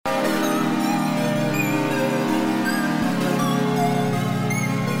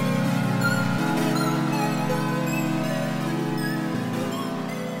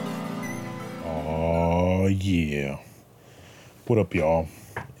What up, y'all?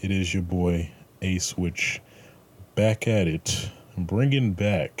 It is your boy A Switch back at it, bringing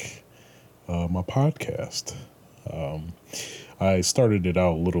back my podcast. Um, I started it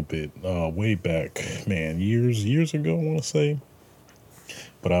out a little bit way back, man, years ago, I want to say,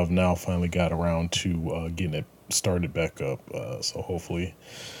 but I've now finally got around to getting it started back up. So hopefully,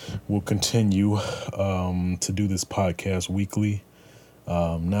 we'll continue to do this podcast weekly.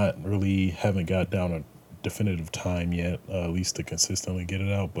 Not really haven't got down a definitive time yet, at least to consistently get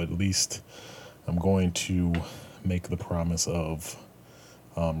it out, but at least I'm going to make the promise of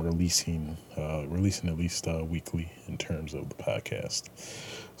releasing at least weekly in terms of the podcast.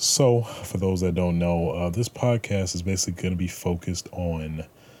 So for those that don't know, this podcast is basically going to be focused on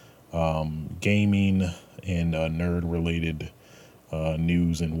gaming and nerd related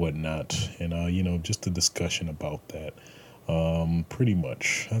news and whatnot, and just a discussion about that. Pretty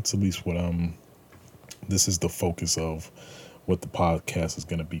much that's at least what this is the focus of what the podcast is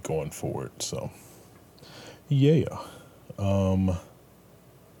going to be going forward. So yeah,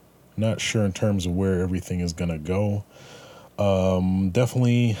 not sure in terms of where everything is going to go.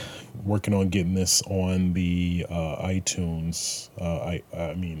 Definitely working on getting this on the iTunes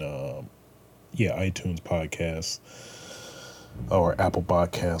iTunes podcast or Apple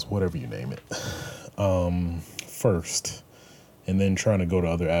Podcast, whatever you name it, first, and then trying to go to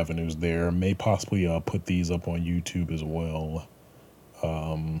other avenues there. May possibly put these up on YouTube as well.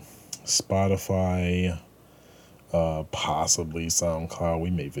 Spotify, possibly SoundCloud. We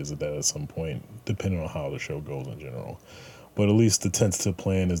may visit that at some point, depending on how the show goes in general. But at least the tentative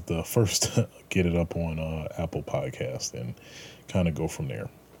plan is the first get it up on Apple Podcast and kind of go from there.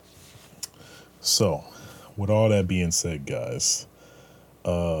 So, with all that being said, guys,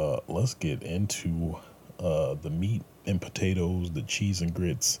 let's get into the meat and potatoes, the cheese and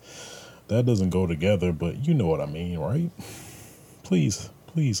grits. That doesn't go together, but you know what I mean, right? Please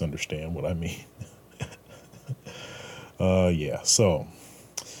understand what I mean. So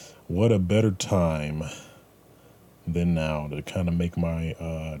what a better time than now to kind of make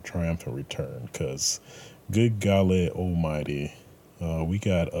my triumphant return, because good golly almighty, we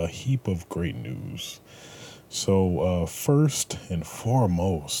got a heap of great news. So first and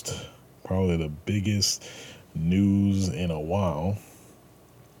foremost, probably the biggest news in a while,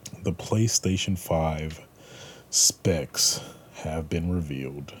 the PlayStation 5 specs have been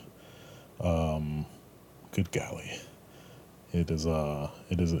revealed. Good golly. It is a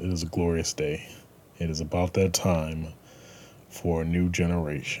glorious day. It is about that time for a new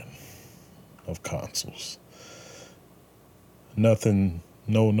generation of consoles.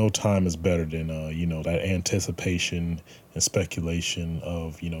 No time is better than that anticipation and speculation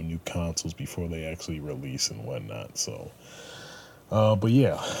of new consoles before they actually release and whatnot. So but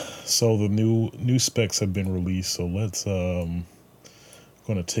yeah, so the new specs have been released. So let's gonna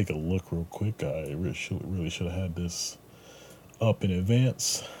take a look real quick. I really should have had this up in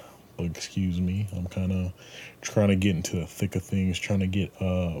advance, but excuse me, I'm kind of trying to get into the thick of things, trying to get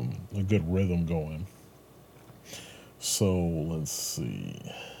a good rhythm going. So let's see.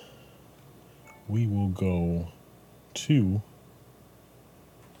 We will go to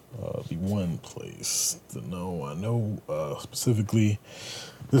the one place to know. I know specifically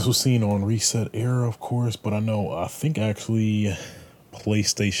this was seen on Reset Era, of course, but I think actually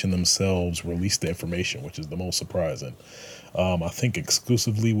PlayStation themselves released the information, which is the most surprising. I think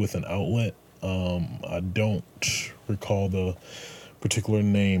exclusively with an outlet. I don't recall the particular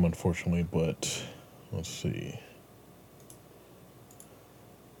name, unfortunately, but let's see.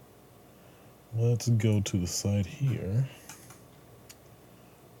 Let's go to the site here.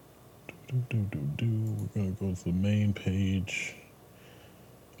 We're going to go to the main page.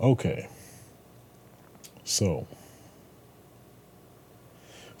 Okay. So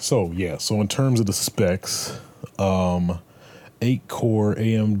in terms of the specs, 8-core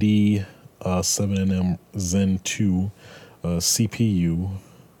AMD 7nm Zen 2 CPU.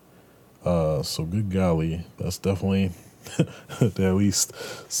 So good golly, that's definitely that at least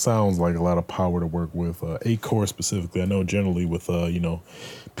sounds like a lot of power to work with. 8-core specifically, I know generally with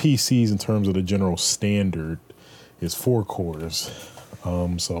PCs in terms of the general standard is 4 cores.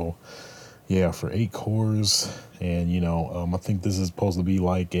 So yeah, for 8 cores, and I think this is supposed to be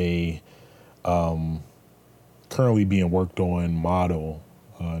like a currently being worked on model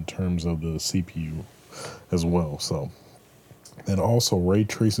in terms of the CPU as well. So, and also ray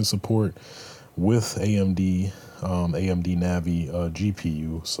tracing support with AMD Navi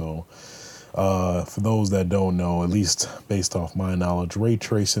GPU. So for those that don't know, at least based off my knowledge, ray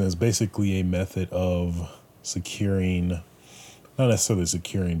tracing is basically a method of securing, not necessarily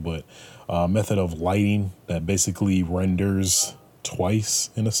securing, but a method of lighting that basically renders twice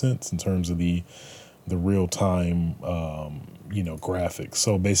in a sense in terms of the real time graphics.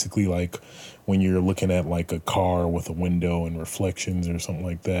 So basically, like when you're looking at like a car with a window and reflections or something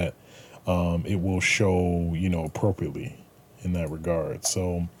like that, it will show appropriately in that regard.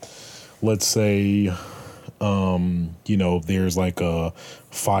 So let's say there's like a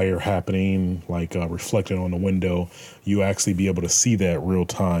fire happening, like reflected on the window, you actually be able to see that real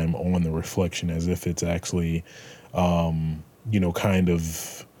time on the reflection as if it's actually, kind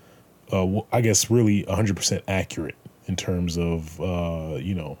of, I guess, really 100% accurate in terms of,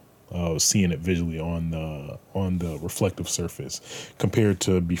 seeing it visually on the reflective surface compared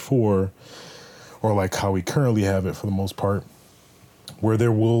to before, or like how we currently have it for the most part, where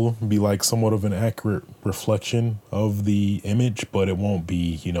there will be like somewhat of an accurate reflection of the image, but it won't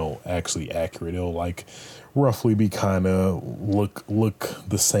be, actually accurate. It'll like roughly be kind of look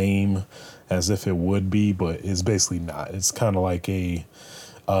the same as if it would be, but it's basically not. It's kind of like a,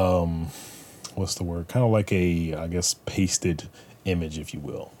 what's the word? Kind of like a, I guess, pasted image, if you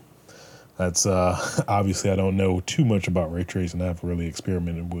will. That's obviously I don't know too much about ray tracing. I haven't really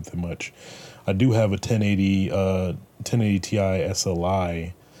experimented with it much. I do have a 1080 Ti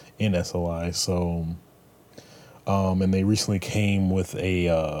SLI in SLI, so and they recently came with a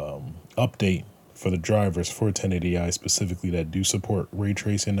update for the drivers for 1080i specifically that do support ray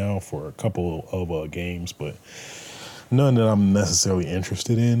tracing now for a couple of games, but none that I'm necessarily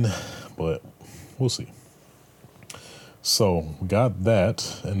interested in, but we'll see. So we got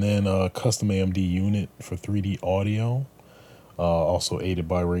that, and then a custom AMD unit for 3D audio, also aided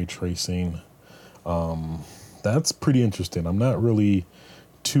by ray tracing. That's pretty interesting. I'm not really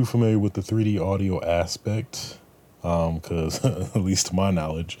too familiar with the 3D audio aspect, because at least to my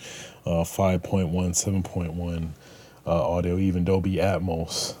knowledge, 5.1, 7.1 audio, even Dolby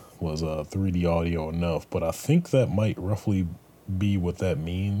Atmos was 3D audio enough, but I think that might roughly be what that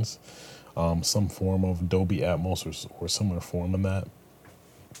means. Some form of Dolby Atmos or similar form in that.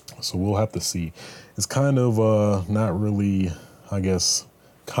 So we'll have to see. It's kind of not really, I guess,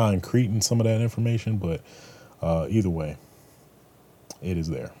 concrete in some of that information, but either way, it is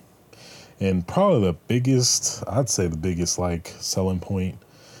there. And probably I'd say the biggest like selling point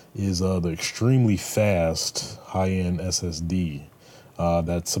is the extremely fast high-end SSD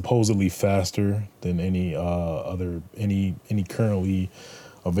that's supposedly faster than any currently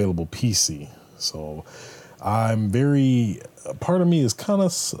available PC. So part of me is kind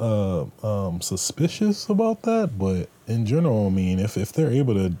of suspicious about that, but in general, I mean, if they're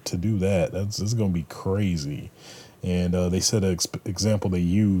able to do that, it's going to be crazy. And they said an example they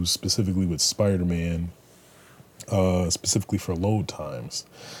use specifically with Spider-Man, specifically for load times.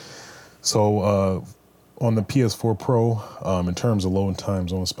 So on the PS4 Pro, in terms of load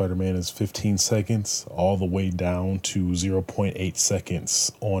times on Spider-Man, is 15 seconds all the way down to 0.8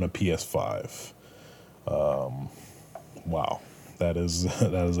 seconds on a PS5. Wow, that is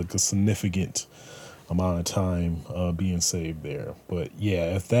like a significant amount of time being saved there. But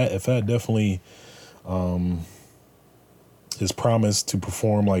yeah, if that definitely is promised to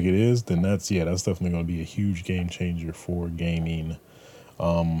perform like it is, then that's definitely going to be a huge game changer for gaming,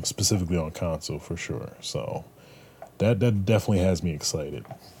 specifically on console for sure. So that definitely has me excited.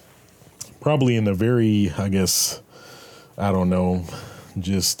 Probably in the very, I guess, I don't know,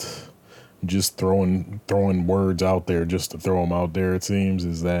 just throwing words out there just to throw them out there, it seems,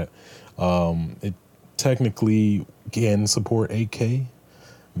 is that it technically can support 8K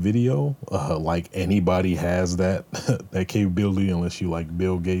video. Like anybody has that that capability, unless you like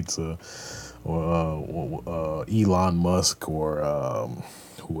Bill Gates or Elon Musk or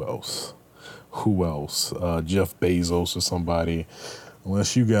who else, Jeff Bezos or somebody.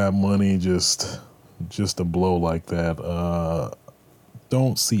 Unless you got money just to blow like that,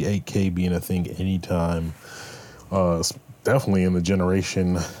 don't see 8K being a thing anytime. Definitely in the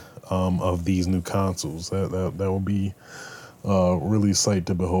generation of these new consoles. That will be really sight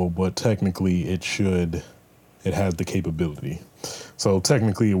to behold. But technically, it has the capability. So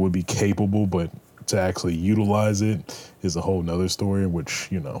technically, it would be capable, but to actually utilize it is a whole nother story. Which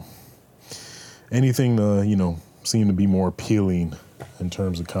anything to seem to be more appealing in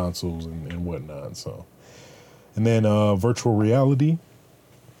terms of consoles and whatnot. So, and then virtual reality.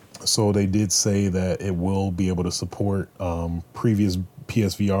 So they did say that it will be able to support previous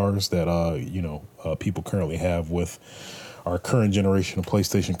PSVRs that people currently have with our current generation of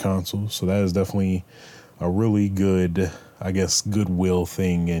PlayStation consoles. So that is definitely a really good, I guess, goodwill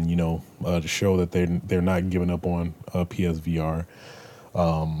thing, and to show that they're not giving up on PSVR.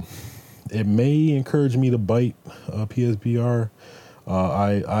 It may encourage me to bite PSVR.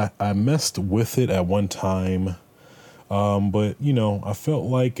 I messed with it at one time. But I felt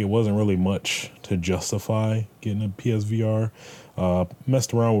like it wasn't really much to justify getting a PSVR.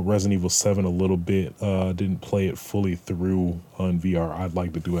 Messed around with Resident Evil 7 a little bit. Didn't play it fully through on VR. I'd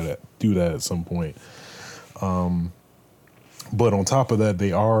like to do that at some point. But on top of that,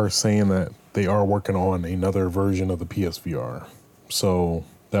 they are saying that they are working on another version of the PSVR. So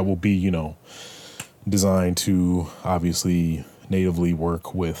that will be, designed to obviously natively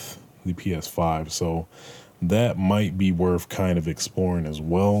work with the PS5. So that might be worth kind of exploring as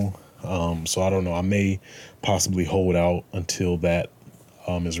well. So I don't know. I may possibly hold out until that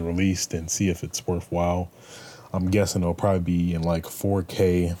is released and see if it's worthwhile. I'm guessing it'll probably be in like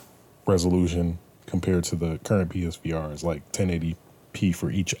 4K resolution compared to the current PSVR. It's like 1080p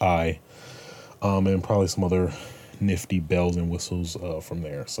for each eye, and probably some other nifty bells and whistles from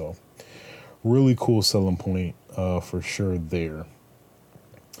there. So really cool selling point for sure there.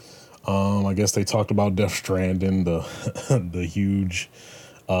 I guess they talked about Death Stranding, the the huge,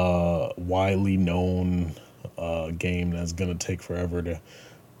 widely known game that's gonna take forever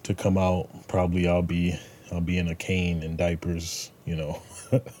to come out. Probably I'll be in a cane and diapers,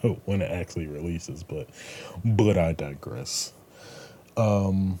 when it actually releases. But I digress.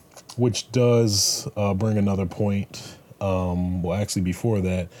 Which does bring another point. Well, actually, before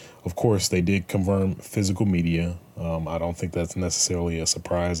that, of course, they did confirm physical media. I don't think that's necessarily a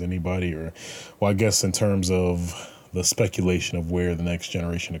surprise to anybody, I guess in terms of the speculation of where the next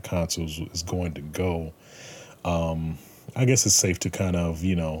generation of consoles is going to go. I guess it's safe to kind of,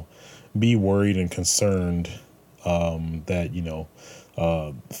 be worried and concerned that,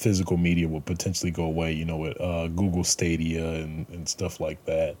 physical media will potentially go away, with Google Stadia and stuff like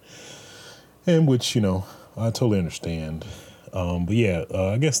that. And which, I totally understand. But yeah,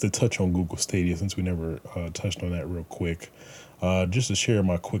 I guess to touch on Google Stadia, since we never touched on that real quick, just to share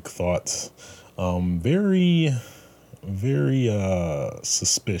my quick thoughts. Very, very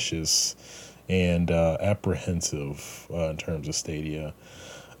suspicious and apprehensive in terms of Stadia.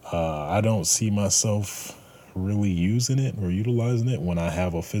 I don't see myself really using it or utilizing it when I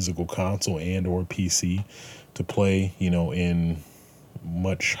have a physical console and or PC to play, in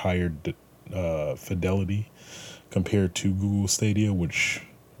much higher fidelity compared to Google Stadia, which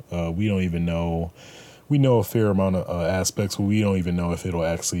we don't even know. We know a fair amount of aspects, but we don't even know if it'll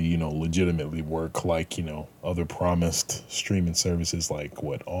actually, legitimately work like, other promised streaming services like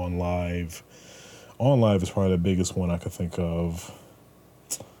OnLive. OnLive is probably the biggest one I could think of.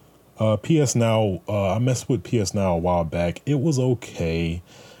 PS Now, I messed with PS Now a while back. It was okay.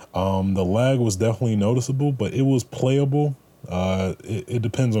 The lag was definitely noticeable, but it was playable. It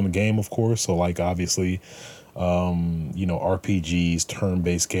depends on the game, of course. So like obviously, RPGs,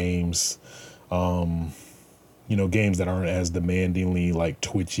 turn-based games, games that aren't as demandingly like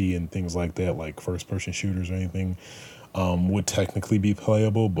twitchy and things like that, like first-person shooters or anything, would technically be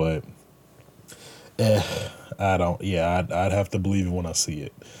playable. But I'd have to believe it when I see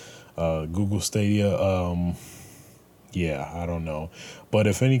it. Google Stadia, I don't know. But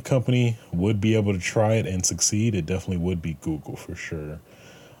if any company would be able to try it and succeed, it definitely would be Google for sure.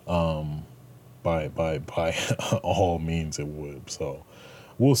 By all means it would. So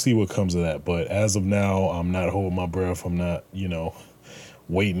we'll see what comes of that. But as of now, I'm not holding my breath. I'm not,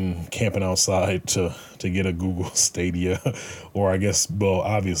 waiting, camping outside to get a Google Stadia, or I guess, well,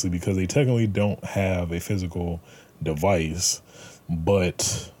 obviously because they technically don't have a physical device,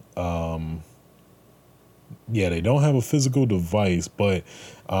 but they don't have a physical device, but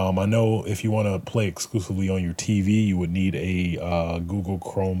I know if you want to play exclusively on your TV, you would need a Google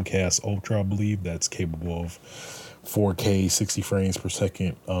Chromecast Ultra, I believe, that's capable of 4K 60 frames per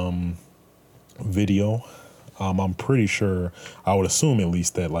second video. I'm pretty sure, I would assume at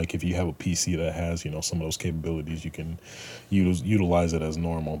least that like if you have a PC that has, some of those capabilities, you can utilize it as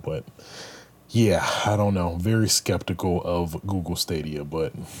normal. But yeah, I don't know. Very skeptical of Google Stadia,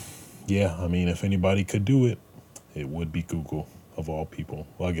 but yeah, I mean, if anybody could do it, it would be Google of all people.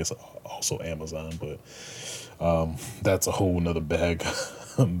 Well, I guess also Amazon, but that's a whole nother bag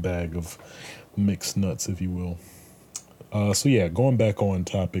of mixed nuts, if you will. So yeah, going back on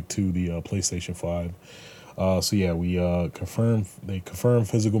topic to the PlayStation 5. We confirmed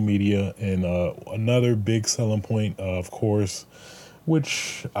physical media, and another big selling point, of course,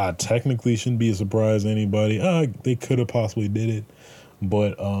 which technically shouldn't be a surprise to anybody. They could have possibly did it,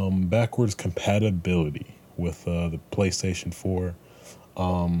 but backwards compatibility with the PlayStation 4.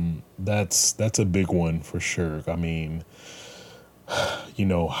 That's a big one for sure. I mean,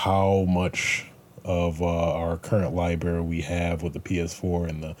 how much of our current library we have with the PS4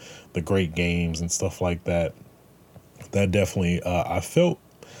 and the great games and stuff like that. That definitely, I felt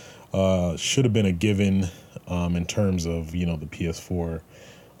should have been a given in terms of, the PS4.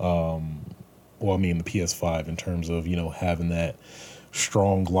 Well, I mean, the PS5 in terms of, having that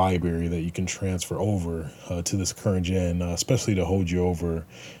strong library that you can transfer over to this current gen, especially to hold you over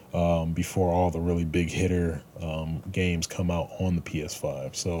before all the really big hitter games come out on the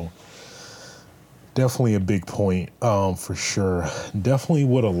PS5. So definitely a big point for sure. Definitely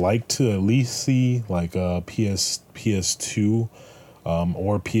would have liked to at least see like PS2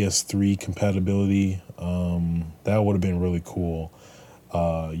 or PS3 compatibility. That would have been really cool.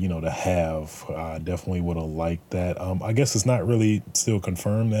 To have. I definitely would have liked that. I guess it's not really still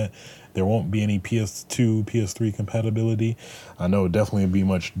confirmed that there won't be any PS2, PS3 compatibility. I know it definitely would be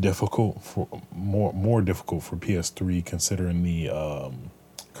more difficult for PS3 considering the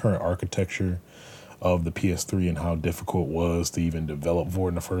current architecture of the PS3 and how difficult it was to even develop for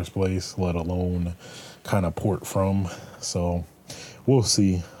in the first place, let alone kind of port from. So we'll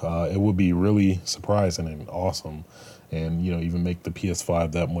see. It would be really surprising and awesome, and even make the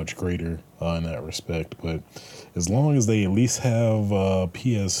PS5 that much greater in that respect. But as long as they at least have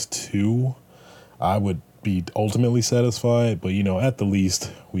PS2, I would be ultimately satisfied. But at the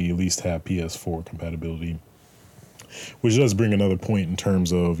least, we at least have PS4 compatibility, which does bring another point in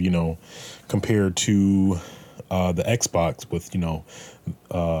terms of compared to the Xbox with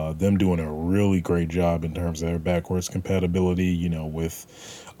them doing a really great job in terms of their backwards compatibility, with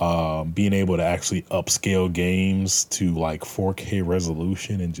being able to actually upscale games to like 4K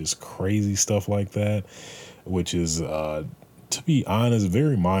resolution and just crazy stuff like that, which is, to be honest,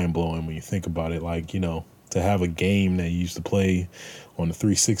 very mind blowing when you think about it. Like, to have a game that you used to play on the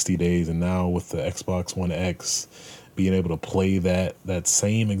 360 days and now with the Xbox One X, being able to play that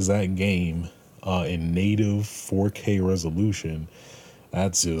same exact game in native 4K resolution.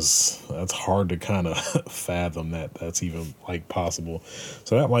 That's hard to kind of fathom that's even like possible.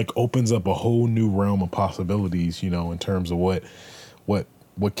 So that like opens up a whole new realm of possibilities, in terms of what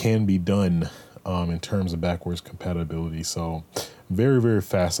can be done in terms of backwards compatibility. So very, very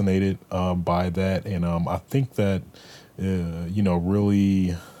fascinated by that. And I think that,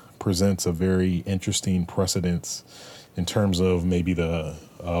 really presents a very interesting precedence in terms of maybe the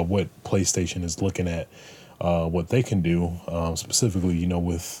what PlayStation is looking at, what they can do, specifically,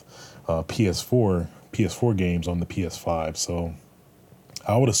 with PS4 games on the PS5. So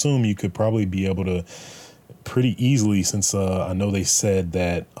I would assume you could probably be able to pretty easily, since I know they said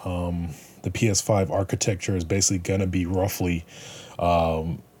that the PS5 architecture is basically going to be roughly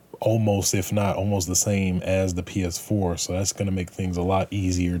almost, if not almost the same as the PS4. So that's going to make things a lot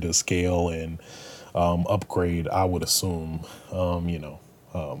easier to scale and upgrade, I would assume,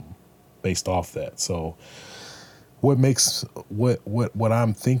 based off that. So what makes what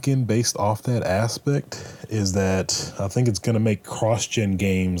I'm thinking based off that aspect is that I think it's going to make cross-gen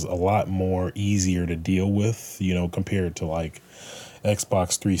games a lot more easier to deal with, compared to like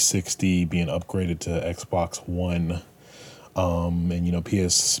Xbox 360 being upgraded to Xbox One, and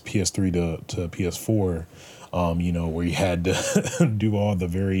PS3 to PS4, where you had to do all the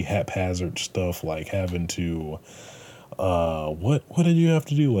very haphazard stuff, like having to what did you have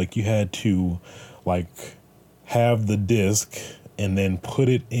to do? Like you had to like have the disc and then put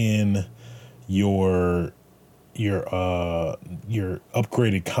it in your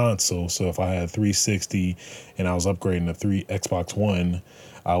upgraded console. So if I had 360 and I was upgrading the Xbox One,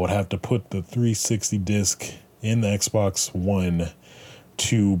 I would have to put the 360 disc in the Xbox One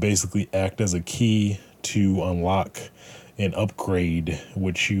to basically act as a key to unlock an upgrade,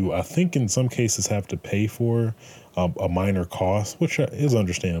 which you, I think in some cases, have to pay for a minor cost, which is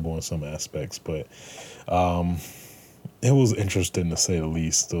understandable in some aspects. But it was interesting to say the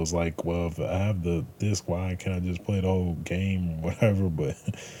least. It was like, well, if I have the disc, why can't I just play the whole game or whatever? But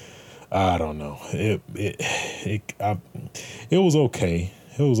I don't know. It was okay.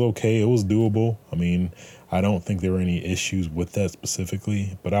 It was okay. It was doable. I mean, I don't think there were any issues with that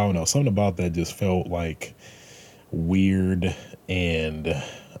specifically, but I don't know. Something about that just felt like weird and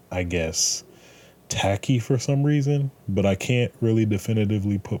I guess tacky for some reason, but I can't really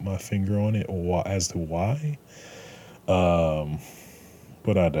definitively put my finger on it or as to why.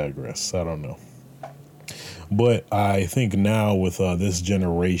 But I digress. I don't know. But I think now with this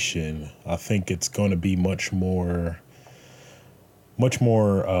generation, I think it's going to be much more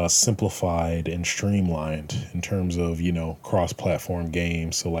simplified and streamlined in terms of, cross-platform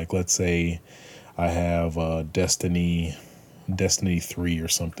games. So like, let's say I have Destiny 3 or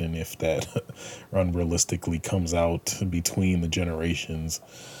something, if that unrealistically comes out between the generations.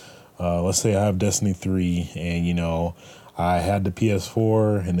 Let's say I have Destiny 3 and, I had the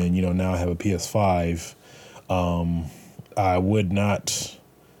PS4 and then, now I have a PS5. I would not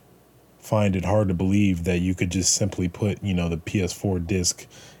find it hard to believe that you could just simply put, the PS4 disc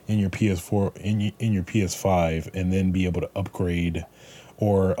in your PS4 in your PS5 and then be able to upgrade,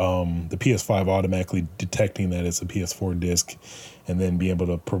 or the PS5 automatically detecting that it's a PS4 disc, and then be able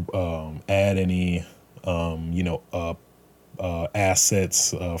to add any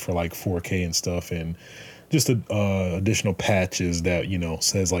assets for like 4K and stuff, and just additional patches that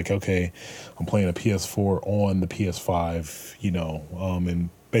says like, okay, I'm playing a PS4 on the PS5, and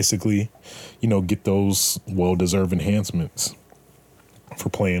basically get those well-deserved enhancements for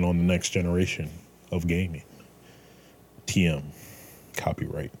playing on the next generation of gaming. TM,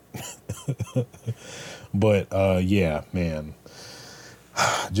 copyright. But yeah, man,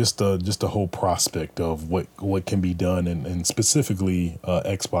 just a whole prospect of what can be done, and specifically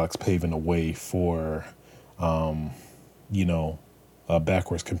Xbox paving the way for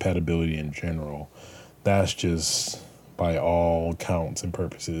backwards compatibility in general. That's just, by all counts and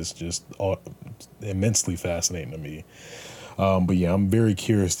purposes, just immensely fascinating to me. But yeah, I'm very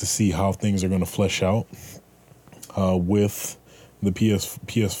curious to see how things are going to flesh out with the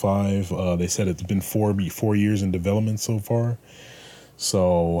PS5. They said it's been 4 years in development so far.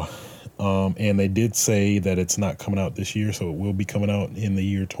 So, and they did say that it's not coming out this year, so it will be coming out in the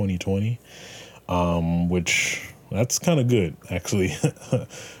year 2020, which that's kind of good, actually.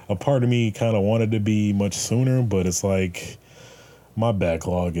 A part of me kind of wanted to be much sooner, but it's like my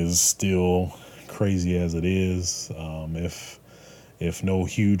backlog is still crazy as it is. If no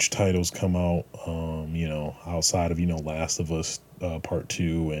huge titles come out, outside of, Last of Us Part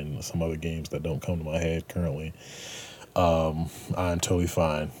 2 and some other games that don't come to my head currently, I'm totally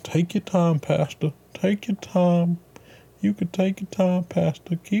fine. Take your time, Pastor. Take your time. You could take your time,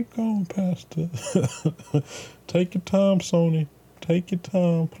 Pastor. Keep going, Pastor. Take your time, Sony. Take your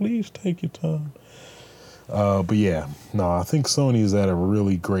time. Please take your time. But yeah, no, I think Sony is at a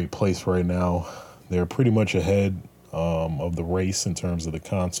really great place right now. They're pretty much ahead of the race in terms of the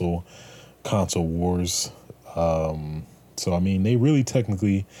console wars. So, I mean, they really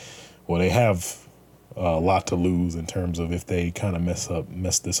technically, they have a lot to lose in terms of if they kind of mess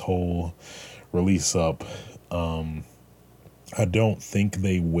this whole release up. I don't think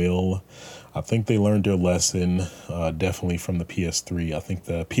they will. I think they learned their lesson, definitely from the PS3. I think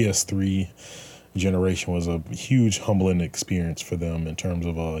the PS3 generation was a huge humbling experience for them in terms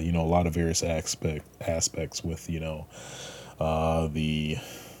of a lot of various aspects with the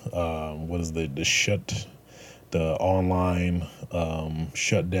online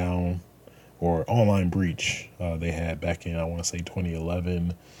shutdown or online breach they had back in, I want to say,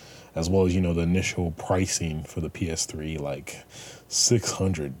 2011, as well as the initial pricing for the PS3, like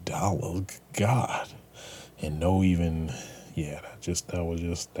 $600. God, and that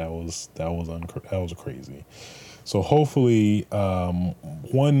was crazy. So hopefully,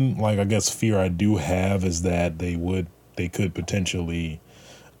 one, like, I guess fear I do have is that they could potentially,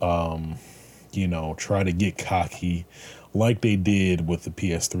 try to get cocky like they did with the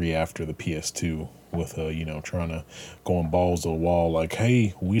PS3 after the PS2, with trying to go on balls to the wall, like,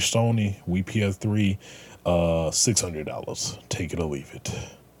 hey, we Sony, we PS3, $600, take it or leave it.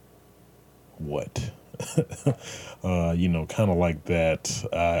 What? Kind of like that.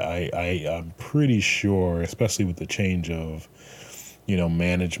 I'm pretty sure, especially with the change of,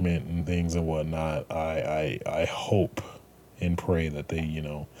 management and things and whatnot, I hope and pray that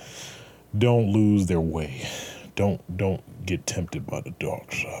they, don't lose their way. Don't get tempted by the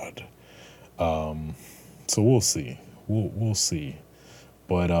dark side. So we'll see. We'll see.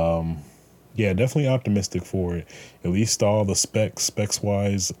 But yeah, definitely optimistic for it. At least all the specs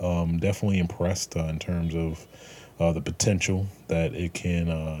wise, definitely impressed in terms of the potential that it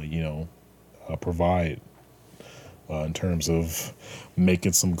can provide in terms of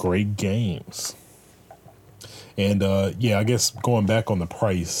making some great games. And yeah, I guess going back on the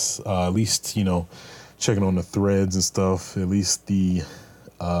price, at least checking on the threads and stuff, at least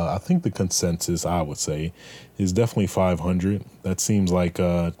I think the consensus, I would say, is definitely 500. That seems like,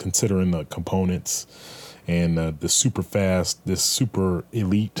 considering the components and this super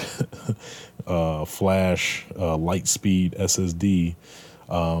elite flash light speed SSD,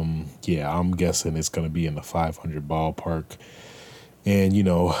 yeah, I'm guessing it's going to be in the 500 ballpark. And,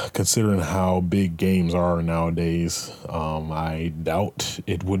 considering how big games are nowadays, I doubt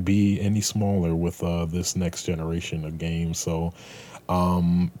it would be any smaller with this next generation of games. So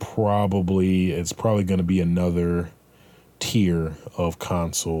it's probably going to be another tier of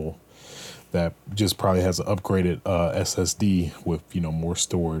console that just probably has an upgraded SSD with, more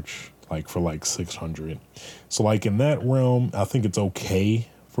storage, like for like 600. So like in that realm, I think it's okay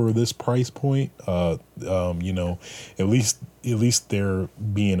for this price point. You know, at least there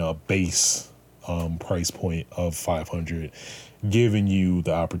being a base price point of 500, giving you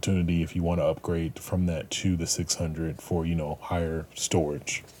the opportunity if you want to upgrade from that to the 600 for, you know, higher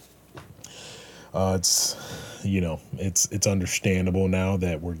storage. It's, you know, it's understandable now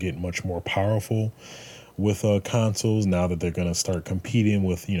that we're getting much more powerful with consoles now that they're going to start competing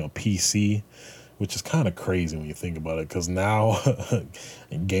with, you know, PC, which is kind of crazy when you think about it, because now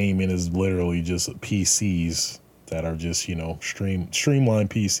gaming is literally just PCs that are just, you know, streamlined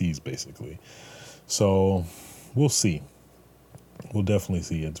PCs basically. So we'll see. We'll definitely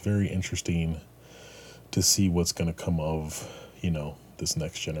see. It's very interesting to see what's going to come of, you know, this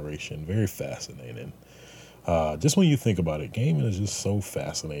next generation. Very fascinating. Just when you think about it, gaming is just so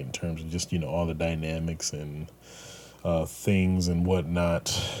fascinating in terms of just, you know, all the dynamics and things and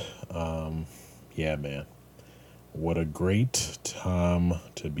whatnot. Yeah, man. What a great time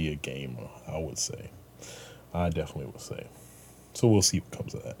to be a gamer, I would say. I definitely would say. So we'll see what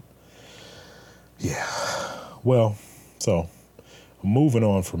comes of that. Yeah. Well, so moving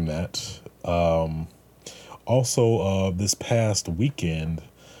on from that. Also, this past weekend,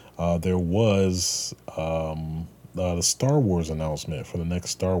 there was the Star Wars announcement for the next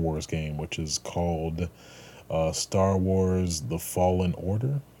Star Wars game, which is called Star Wars: The Fallen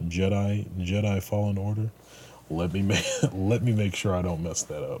Order, Jedi Fallen Order. Let me make sure I don't mess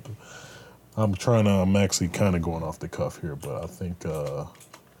that up. I'm actually kind of going off the cuff here, but I think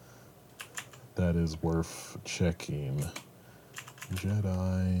that is worth checking.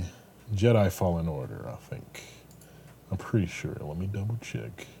 Jedi Fallen Order, I think. I'm pretty sure. Let me double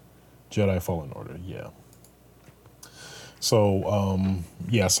check. Jedi Fallen Order, yeah. So,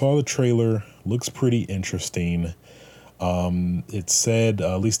 yeah, I saw the trailer. Looks pretty interesting. It said,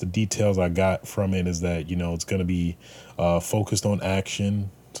 at least the details I got from it is that, you know, it's going to be focused on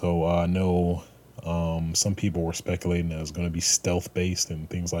action. So I know some people were speculating that it's going to be stealth-based and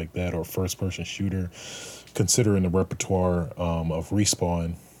things like that, or first-person shooter, considering the repertoire of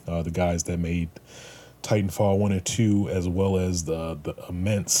Respawn, the guys that made Titanfall 1 and 2, as well as the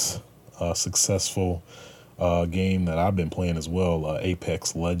immense successful game that I've been playing as well,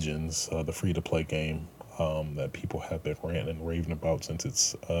 Apex Legends, the free-to-play game that people have been ranting and raving about since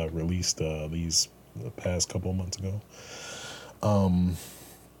it's released the past couple of months ago.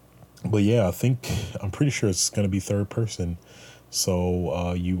 But yeah, I'm pretty sure it's going to be third person.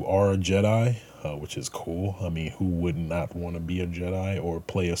 So you are a Jedi, which is cool. I mean, who would not want to be a Jedi or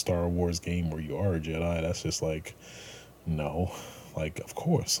play a Star Wars game where you are a Jedi? That's just like, no. Like, of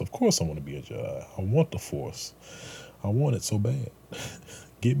course I want to be a Jedi. I want the Force. I want it so bad.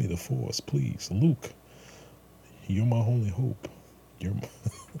 Give me the Force, please. Luke, you're my only hope. You're my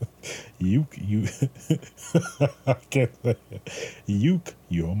you I can't say it.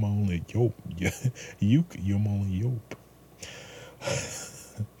 You're my only hope. You're my only hope.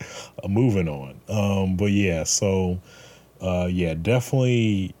 Moving on. But yeah, so yeah,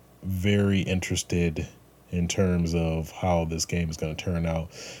 definitely very interested in terms of how this game is going to turn out,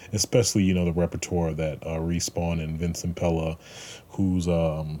 especially, you know, the repertoire that Respawn and Vincent Pella, who's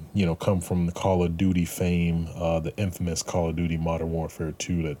you know, come from the Call of Duty fame, the infamous Call of Duty Modern Warfare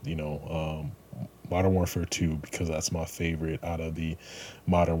 2, that, you know, Modern Warfare 2, because that's my favorite out of the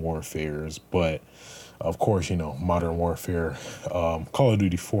Modern Warfares. But of course, you know, Modern Warfare, Call of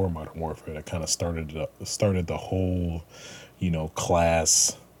Duty 4 Modern Warfare, that kind of started the whole, you know,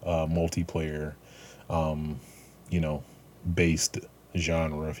 class multiplayer, you know, based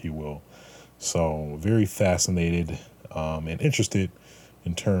genre, if you will. So very fascinated and interested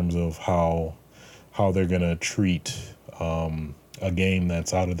in terms of how they're gonna treat a game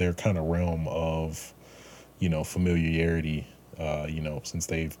that's out of their kind of realm of, you know, familiarity. You know, since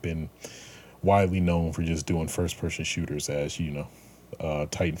they've been widely known for just doing first-person shooters, as you know,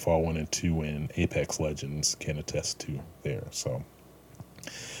 Titanfall 1 and 2 and Apex Legends can attest to there. So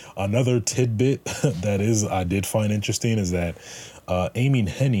another tidbit that I did find interesting is that Amy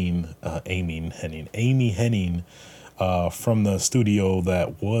Henning, from the studio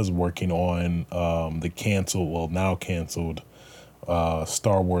that was working on the now canceled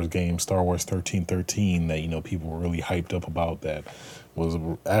Star Wars game, Star Wars 1313, that, you know, people were really hyped up about, that was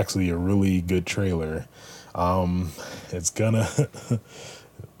actually a really good trailer. It's gonna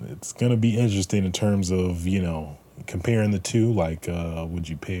be interesting in terms of, you know, comparing the two. Like, would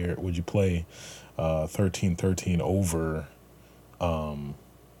you play 1313 over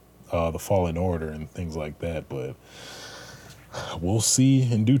the Fallen Order and things like that? But we'll see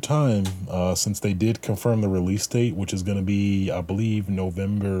in due time, since they did confirm the release date, which is going to be, I believe,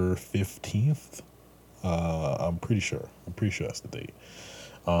 November 15th. I'm pretty sure that's the date.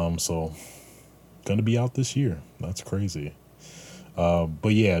 So gonna be out this year. That's crazy.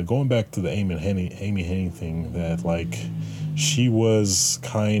 But yeah, going back to the Amy Hennig thing, that like she was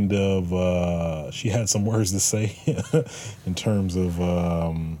kind of she had some words to say in terms of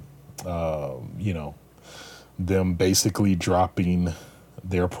you know, them basically dropping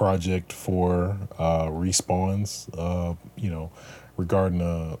their project for Respawn's you know, regarding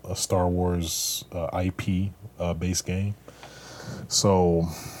a Star Wars IP based game. So,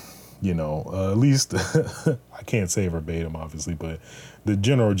 you know, at least I can't say verbatim, obviously, but the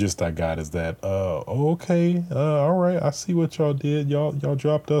general gist I got is that, okay, all right, I see what y'all did. Y'all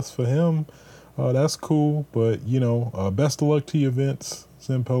dropped us for him. That's cool, but you know, best of luck to your events,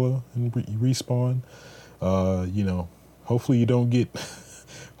 Zampella and Respawn. You know, hopefully you don't get,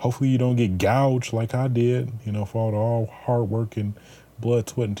 hopefully you don't get gouged like I did. You know, for all the hard work and blood,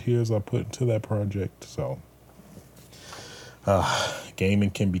 sweat, and tears I put into that project. So.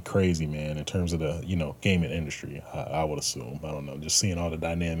 Gaming can be crazy, man, in terms of the, you know, gaming industry. I would assume. I don't know. Just seeing all the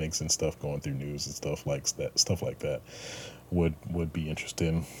dynamics and stuff going through news and stuff like that would be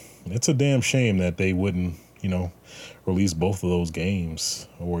interesting. It's a damn shame that they wouldn't, you know, release both of those games,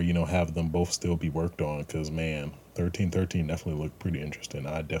 or, you know, have them both still be worked on, because man, 1313 definitely looked pretty interesting.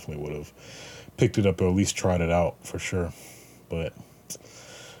 I definitely would have picked it up or at least tried it out for sure. But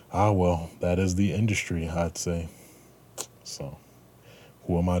well, that is the industry, I'd say. So,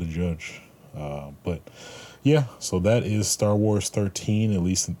 who am I to judge? But yeah, so that is Star Wars 13. At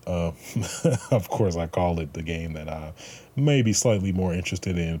least, of course, I call it the game that I may be slightly more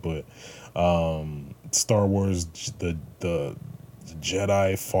interested in. But Star Wars, the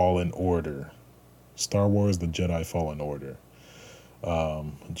Jedi Fallen Order. Star Wars, the Jedi Fallen Order.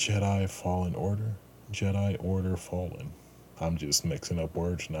 Jedi Fallen Order? Jedi Order Fallen. I'm just mixing up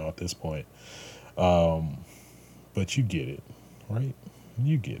words now at this point. But you get it, right?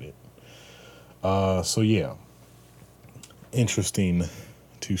 You get it. So yeah, interesting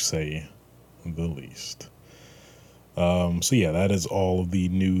to say the least. So yeah, that is all of the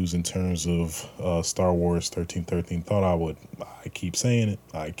news in terms of Star Wars 1313. I keep saying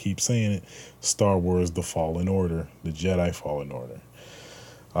it. Star Wars The Fallen Order, the Jedi Fallen Order.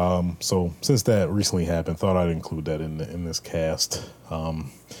 So since that recently happened, thought I'd include that in this cast.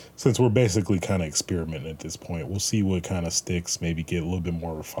 Since we're basically kind of experimenting at this point, we'll see what kind of sticks, maybe get a little bit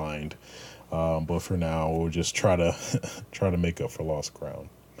more refined. But for now, we'll just try to make up for lost ground.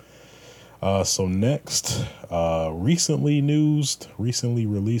 So next, recently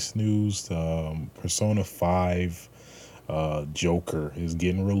released news, Persona 5 Joker is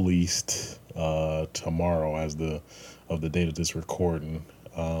getting released tomorrow of the date of this recording.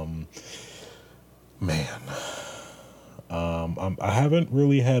 Man, I haven't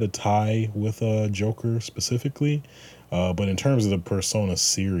really had a tie with Joker specifically, but in terms of the Persona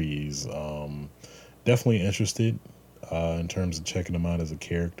series, definitely interested in terms of checking them out as a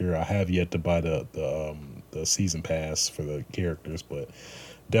character. I have yet to buy the season pass for the characters, but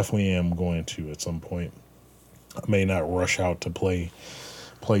definitely am going to at some point. I may not rush out to play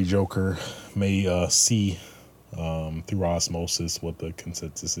Joker. May see through osmosis what the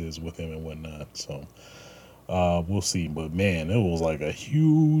consensus is with him and whatnot. So we'll see. But man, it was like a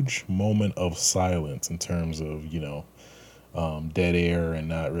huge moment of silence in terms of, you know, dead air and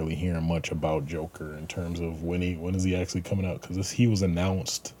not really hearing much about Joker in terms of when is he actually coming out, because he was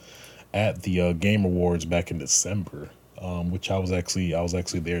announced at the Game Awards back in December, which I was actually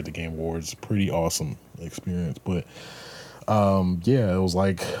there at the Game Awards. Pretty awesome experience. But yeah, it was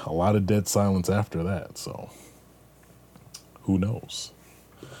like a lot of dead silence after that. So who knows?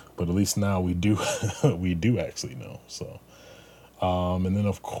 But at least now we do actually know. So and then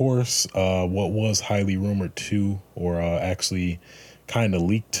of course what was highly rumored too, or actually kind of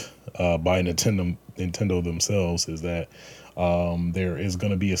leaked by Nintendo themselves, is that there is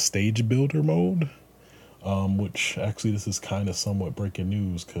going to be a stage builder mode, which actually this is kind of somewhat breaking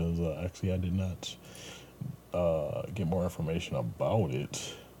news, because actually I did not get more information about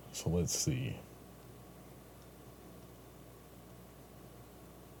it. So let's see.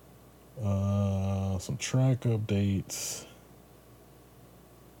 Some track updates.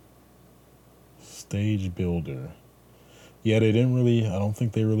 Stage builder. Yeah, I don't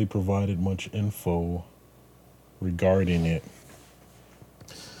think they really provided much info regarding it.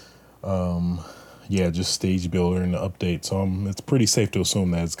 Yeah, just stage builder and the update. So it's pretty safe to assume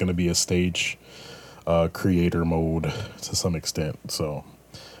that it's going to be a stage creator mode to some extent. So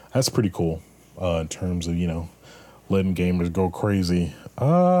that's pretty cool in terms of, you know, letting gamers go crazy.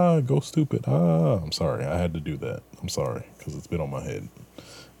 Go stupid. I'm sorry. I had to do that. I'm sorry, because it's been on my head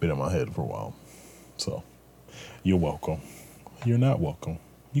for a while. So you're welcome. You're not welcome.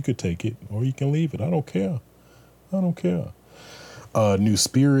 You could take it or you can leave it. I don't care. I don't care. New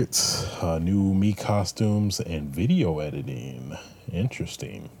spirits, new me costumes, and video editing.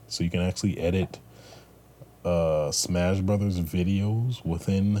 Interesting. So you can actually edit Smash Brothers videos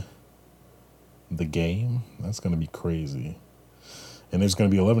within the game. That's going to be crazy. And there's going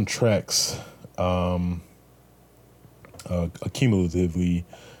to be 11 tracks cumulatively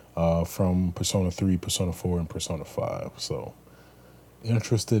from Persona 3, Persona 4, and Persona 5. So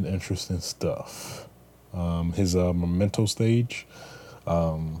interesting stuff. His Memento stage.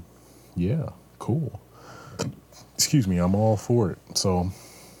 Yeah, cool. Excuse me, I'm all for it. So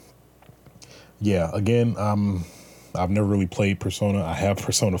yeah, again, I've never really played Persona. I have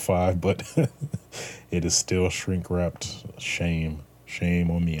Persona 5, but it is still shrink wrapped. Shame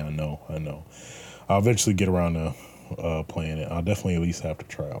on me. I know. I'll eventually get around to playing it. I'll definitely at least have to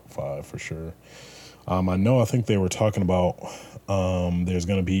try out 5 for sure. I think they were talking about there's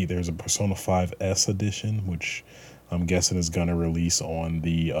a Persona 5S edition, which I'm guessing is gonna release on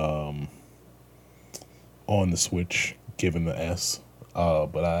the Switch, given the S.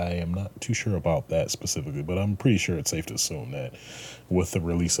 But I am not too sure about that specifically. But I'm pretty sure it's safe to assume that with the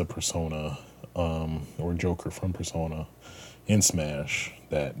release of Persona, or Joker from Persona in Smash,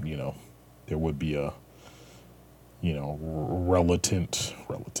 that there would be a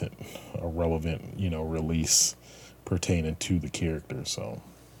relevant release pertaining to the character. So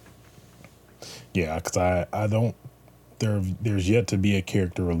yeah, because I don't there's yet to be a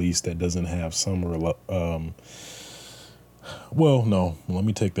character release that doesn't have some well, no, let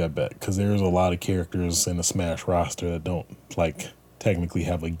me take that back, because there's a lot of characters in the Smash roster that don't technically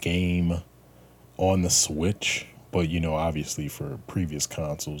have a game on the Switch, but obviously for previous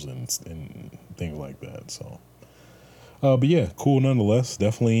consoles and things like that. So but yeah, cool nonetheless.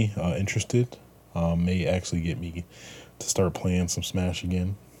 Definitely interested. May actually get me to start playing some Smash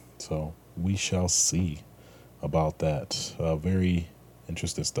again. So we shall see about that. Very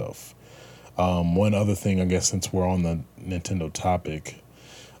interesting stuff. One other thing, I guess, since we're on the Nintendo topic,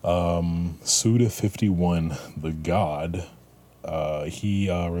 Suda51, the God,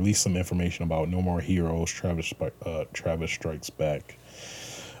 he released some information about No More Heroes, Travis Strikes Back,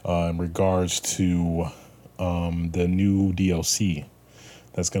 in regards to the new DLC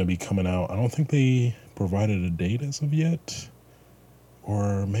that's going to be coming out. I don't think they provided a date as of yet,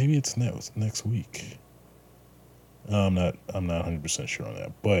 or maybe it's next week. I'm not 100% sure on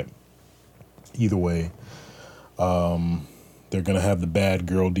that, but either way, they're going to have the Bad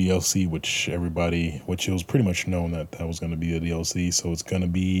Girl DLC, which it was pretty much known that was going to be a DLC. So it's going to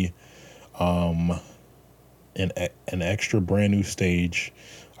be an extra brand new stage,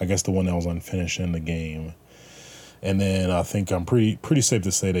 I guess the one that was unfinished in the game. And then I think I'm pretty safe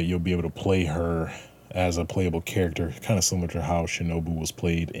to say that you'll be able to play her as a playable character, kind of similar to how Shinobu was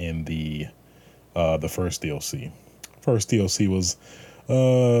played in the first DLC. First DLC was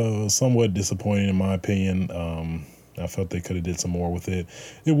somewhat disappointing in my opinion. I felt they could have did some more with it.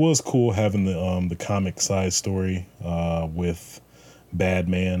 It was cool having the comic side story with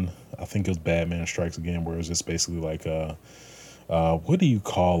Badman. I think it was Batman Strikes Again, where it was just basically like what do you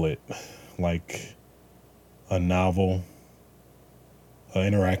call it? Like a novel,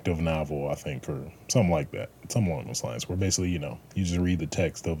 an interactive novel, I think, or something like that. Something along those lines, where basically, you just read the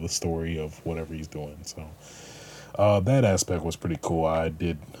text of the story of whatever he's doing. So that aspect was pretty cool. I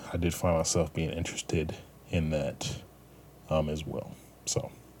did find myself being interested in that as well. So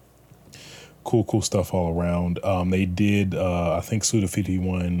cool stuff all around. They did, I think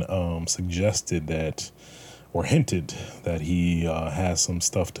Suda51 suggested that, or hinted that he has some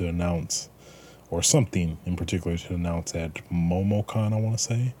stuff to announce, or something in particular to announce at MomoCon, I want to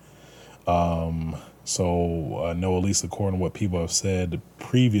say. So I know, at least according to what people have said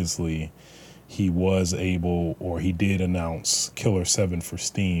previously, he did announce Killer 7 for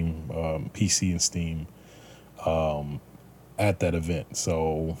Steam, PC and Steam, at that event.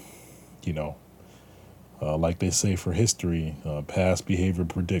 So, like they say for history, past behavior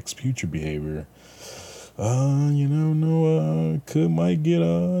predicts future behavior. Might get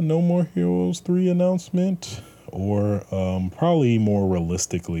a No More Heroes 3 announcement, or probably more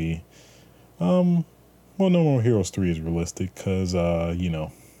realistically, No More Heroes 3 is realistic because,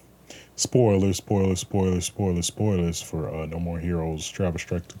 spoilers for No More Heroes Travis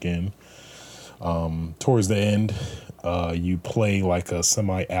Strikes Again. Towards the end, you play like a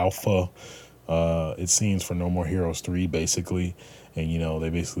semi-alpha, it seems, for No More Heroes 3, basically. And, they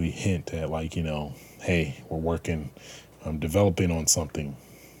basically hint at, hey, we're working, developing on something.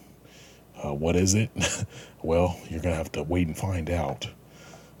 What is it? Well, you're going to have to wait and find out.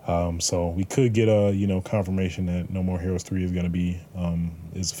 So we could get a confirmation that No More Heroes 3 is going to be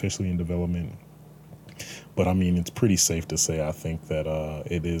is officially in development. But I mean, it's pretty safe to say I think that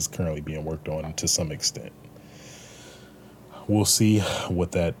it is currently being worked on to some extent. We'll see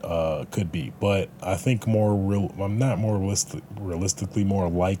what that could be, but I think realistically, more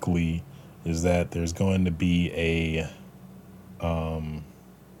likely is that there's going to be a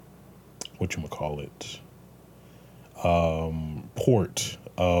whatchamacallit, port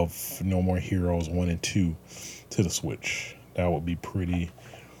of No More Heroes 1 and 2 to the Switch. That would be pretty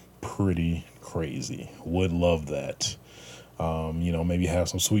crazy. Would love that. Maybe have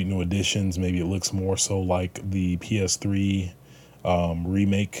some sweet new additions. Maybe it looks more so like the PS3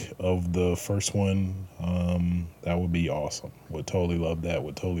 remake of the first one. That would be awesome. Would totally love that.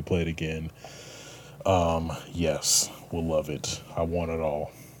 Would totally play it again. Yes, will love it. I want it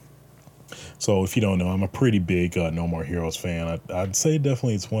all. So if you don't know, I'm a pretty big No More Heroes fan. I'd say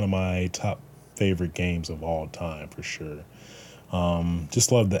definitely it's one of my top favorite games of all time for sure.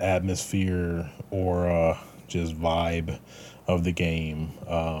 Just love the atmosphere or just vibe of the game.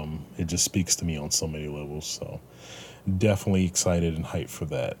 It just speaks to me on so many levels. So definitely excited and hyped for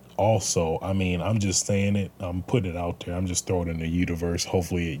that. Also, I mean, I'm just saying it. I'm putting it out there. I'm just throwing it in the universe.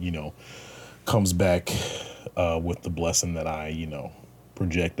 Hopefully it, comes back with the blessing that I,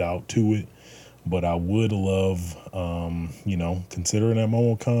 project out to it. But I would love, considering that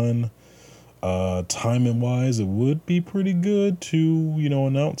MomoCon, timing wise, it would be pretty good to,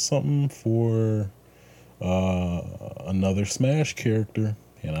 announce something for another Smash character.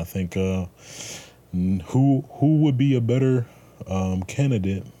 And I think who would be a better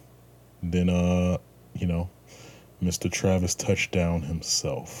candidate than Mr. Travis Touchdown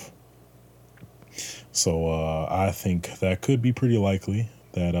himself. So I think that could be pretty likely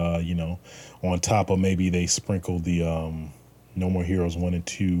that on top of maybe they sprinkled the No More Heroes 1 and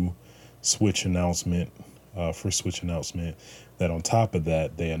 2 Switch announcement, first Switch announcement, that on top of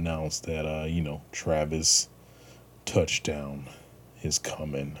that they announced that Travis Touchdown is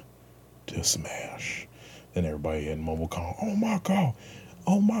coming to Smash. Then everybody in MomoCon, oh my god,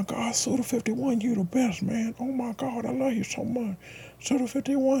 Suda51, you the best, man. Oh my god, I love you so much.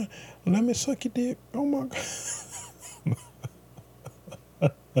 Suda51, let me suck your dick. Oh my god.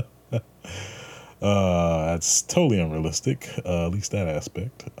 That's totally unrealistic, at least that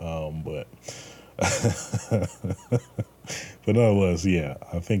aspect. But but nonetheless, yeah,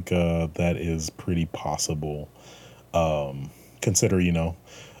 I think that is pretty possible. Consider,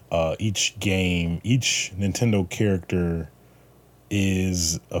 each Nintendo character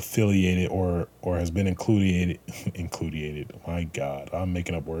is affiliated or has been included. My God, I'm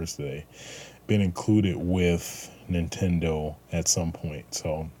making up words today. Been included with Nintendo at some point.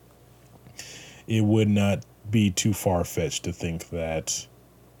 So it would not be too far fetched to think that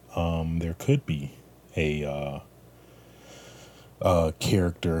there could be a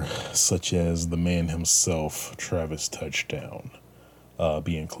character such as the man himself, Travis Touchdown,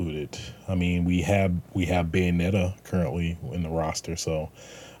 be included. I mean, we have Bayonetta currently in the roster, so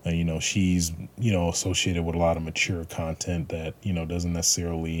she's associated with a lot of mature content that doesn't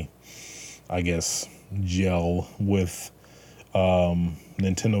necessarily, I guess, gel with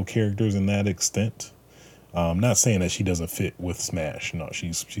Nintendo characters in that extent. Not saying that she doesn't fit with Smash. No,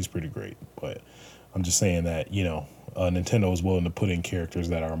 she's pretty great, but I'm just saying that Nintendo is willing to put in characters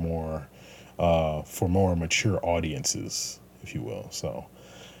that are more for more mature audiences, if you will. So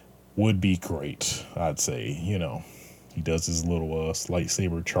would be great, I'd say. He does his little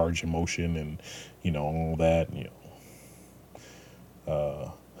lightsaber charge motion and all that.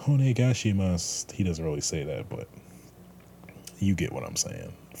 Honegashimasu. He doesn't really say that, but you get what I'm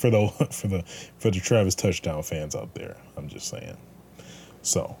saying. For the Travis Touchdown fans out there, I'm just saying.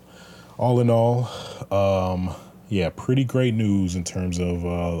 So, all in all, yeah, pretty great news in terms of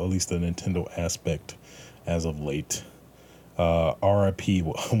at least the Nintendo aspect as of late. RIP.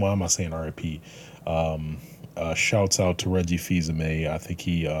 Why am I saying RIP? Shouts out to Reggie Fils-Aimé. I think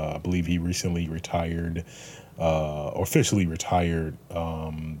I believe he recently retired, or officially retired,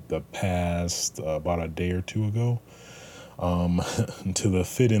 the past about a day or two ago. To the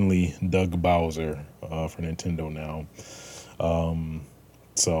fittingly Doug Bowser for Nintendo now.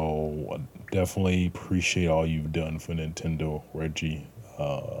 So definitely appreciate all you've done for Nintendo, Reggie.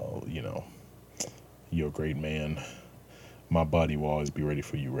 You're a great man. My body will always be ready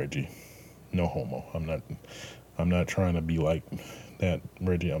for you, Reggie. No homo. I'm not trying to be like that,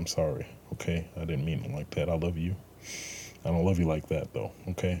 Reggie. I'm sorry. Okay, I didn't mean it like that. I love you. I don't love you like that though.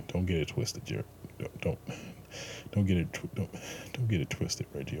 Okay, don't get it twisted, Jerry. Don't get it twisted,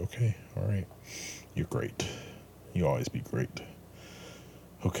 Reggie. Okay, all right. You're great. You always be great.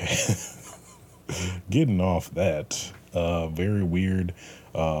 Okay. Getting off that, very weird,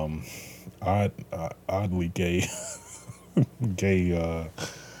 oddly gay, gay,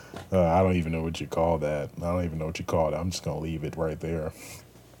 I don't even know what you call that. I don't even know what you call it. I'm just going to leave it right there.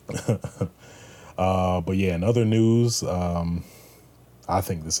 But yeah, in other news, I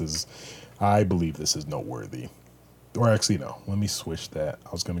believe this is noteworthy. Or actually, no, let me switch that.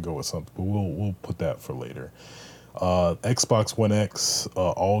 I was going to go with something, but we'll put that for later. Xbox One X,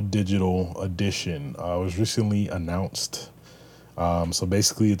 all digital edition, was recently announced. So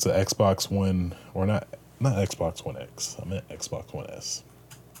basically it's an Xbox One, or not Xbox One X. I meant Xbox One S.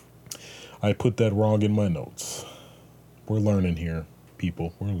 I put that wrong in my notes. We're learning here,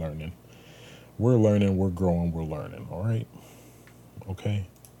 people. We're learning. We're learning. We're growing. We're learning. All right. Okay.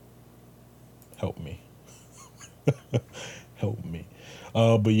 Help me. Help me.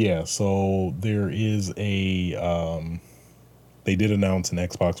 But yeah, so there is they did announce an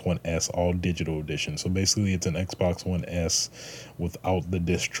Xbox One S all digital edition. So basically it's an Xbox One S without the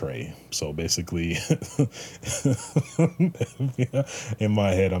disc tray. So basically in my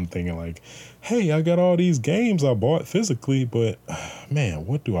head I'm thinking like, hey, I got all these games I bought physically, but man,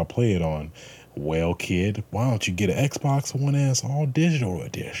 what do I play it on? Well, kid, why don't you get an Xbox One S all digital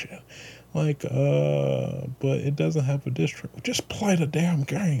edition? Like, but it doesn't have a disc tray. Just play the damn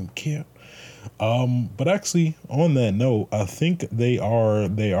game, kid. But actually, on that note, I think they are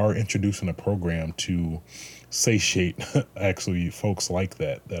introducing a program to satiate actually folks like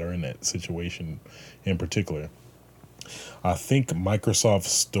that are in that situation in particular. I think Microsoft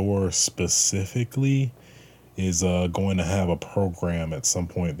Store specifically is going to have a program at some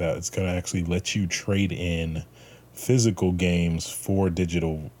point that it's going to actually let you trade in physical games for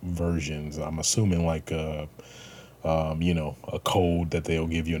digital versions. I'm assuming like a code that they'll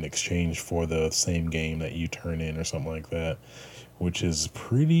give you in exchange for the same game that you turn in or something like that, which is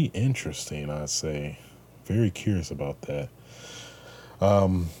pretty interesting, I'd say. Very curious about that.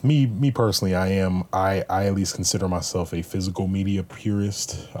 Me personally, I at least consider myself a physical media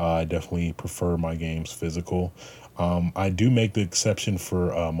purist. I definitely prefer my games physical. I do make the exception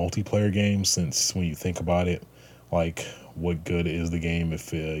for multiplayer games, since when you think about it, like, what good is the game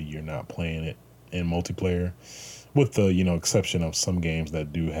if you're not playing it in multiplayer? With the, exception of some games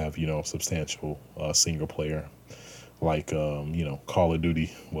that do have, substantial single player, like, Call of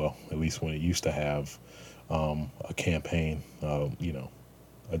Duty. Well, at least when it used to have a campaign,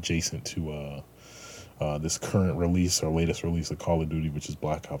 adjacent to this current release or latest release of Call of Duty, which is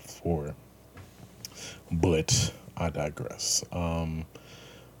Black Ops 4. But I digress.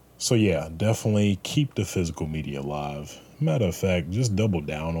 So yeah, definitely keep the physical media alive. Matter of fact, just double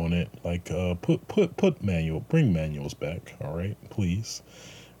down on it. Like, bring manuals back. All right, please,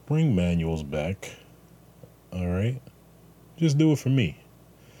 bring manuals back. All right, just do it for me.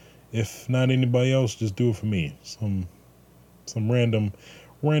 If not anybody else, just do it for me. Some random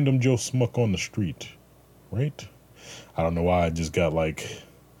Joe Smuck on the street, right? I don't know why I just got like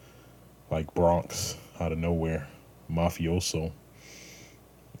Bronx out of nowhere, mafioso,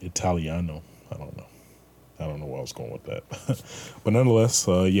 Italiano. I don't know where I was going with that. But nonetheless,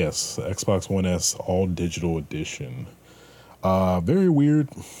 yes, Xbox One S all digital edition. Very weird.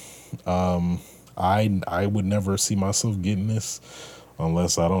 I would never see myself getting this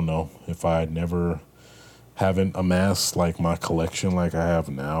unless, I don't know, if I haven't amassed like my collection like I have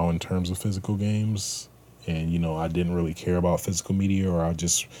now in terms of physical games, and I didn't really care about physical media, or I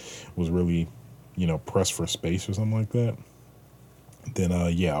just was really pressed for space or something like that. Then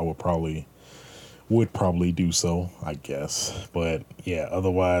yeah, I would probably do so, I guess. But yeah,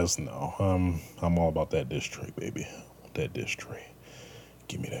 otherwise, no. I'm all about that disc tray, baby. I want that disc tray.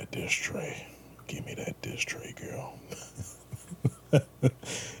 Give me that disc tray. Give me that disc tray, girl.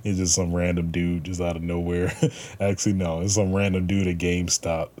 It's just some random dude just out of nowhere. Actually, no, it's some random dude at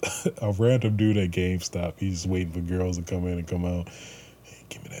GameStop. A random dude at GameStop. He's just waiting for girls to come in and come out. Hey,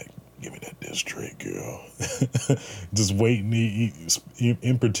 give me that disc tray, girl. Just waiting.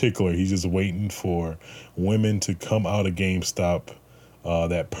 In particular, he's just waiting for women to come out of GameStop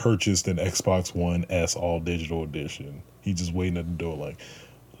that purchased an Xbox One S all digital edition. He's just waiting at the door like,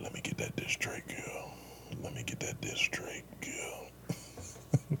 let me get that disc tray, girl. Let me get that disc tray, girl.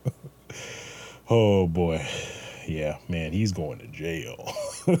 Oh boy. Yeah, man, he's going to jail.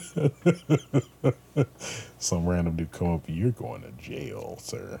 Some random dude come up, you're going to jail,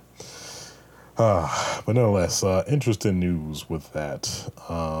 sir. But nonetheless, interesting news with that.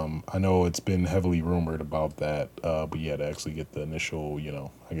 I know it's been heavily rumored about that, but yeah, to actually get the initial,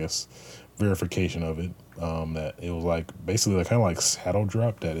 I guess, verification of it, that it was like basically kind of like saddle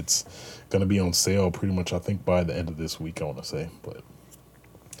drop, that it's going to be on sale pretty much, I think, by the end of this week, I want to say. But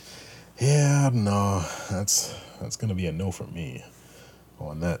Yeah, no, that's gonna be a no for me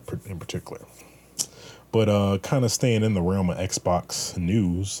on that in particular. But kind of staying in the realm of Xbox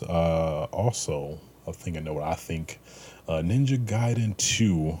news, also a thing I know what I think, Ninja Gaiden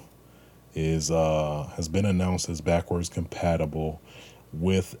 2 is has been announced as backwards compatible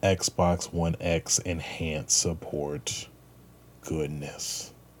with Xbox One X enhanced support.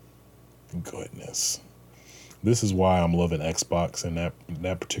 Goodness, goodness. This is why I'm loving Xbox in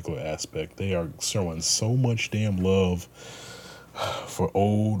that particular aspect. They are showing so much damn love for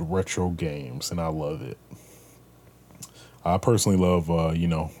old retro games, and I love it. I personally love,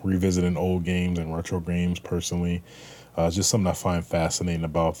 revisiting old games and retro games personally. It's just something I find fascinating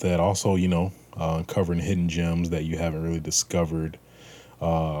about that. Also, uncovering hidden gems that you haven't really discovered,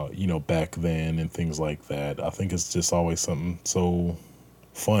 back then and things like that. I think it's just always something so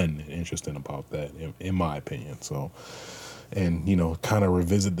fun and interesting about that, in my opinion. So, and kind of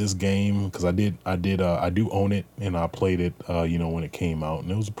revisit this game because I do own it and I played it, when it came out,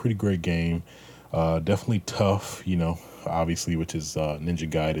 and it was a pretty great game. Definitely tough, obviously, which is Ninja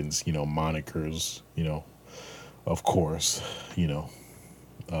Gaiden's, monikers, of course,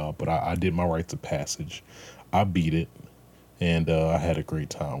 but I did my rites of passage. I beat it, and I had a great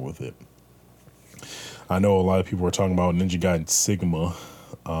time with it. I know a lot of people are talking about Ninja Gaiden Sigma,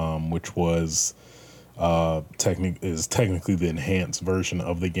 which was technically the enhanced version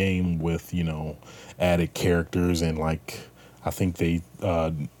of the game with added characters and I think they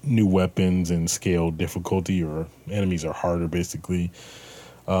new weapons and scaled difficulty, or enemies are harder basically.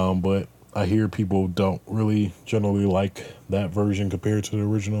 But I hear people don't really generally like that version compared to the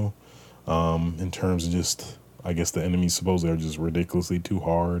original. In terms of just, I guess the enemies supposedly are just ridiculously too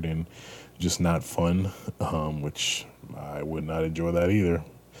hard and just not fun, which I would not enjoy that either.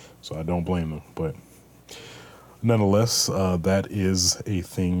 So I don't blame them. But nonetheless, that is a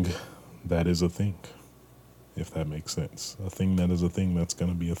thing. That is a thing, if that makes sense. A thing that is a thing that's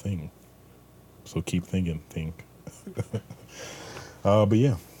going to be a thing. So keep thinking, think. But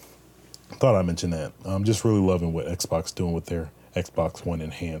yeah, thought I'd mention that. I'm just really loving what Xbox doing with their Xbox One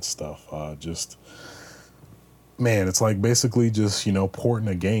enhanced stuff. Man, it's like basically just, porting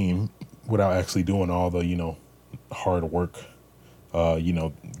a game without actually doing all the, hard work,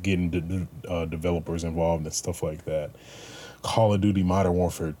 getting developers involved and stuff like that. Call of Duty Modern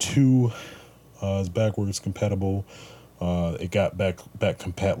Warfare 2 is backwards compatible. It got back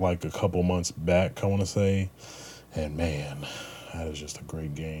compat like a couple months back, I want to say. And man, that is just a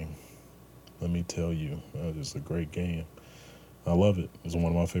great game. Let me tell you, that is a great game. I love it. It's one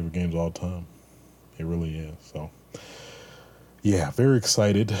of my favorite games of all time. It really is. So, yeah, very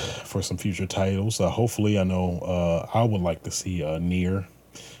excited for some future titles. Hopefully, I know I would like to see Nier.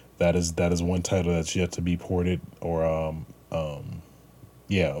 That is one title that's yet to be ported or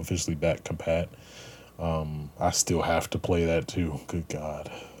officially back compat. I still have to play that too. Good God.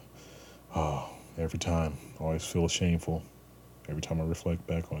 Oh, every time. I always feel shameful every time I reflect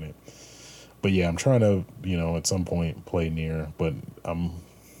back on it. But yeah, I'm trying to, at some point play Nier, but I'm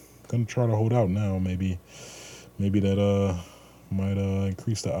gonna try to hold out now. Maybe that might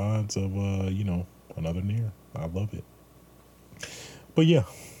increase the odds of another Nier. I love it. But yeah,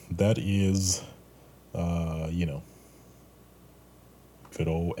 that is good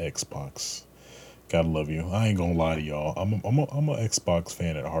old Xbox. Gotta love you. I ain't gonna lie to y'all. I'm a Xbox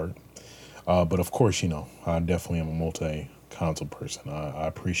fan at heart. But of course, I definitely am a multi-console person. I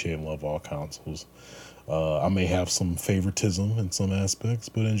appreciate and love all consoles. I may have some favoritism in some aspects,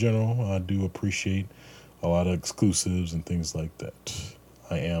 but in general, I do appreciate a lot of exclusives and things like that.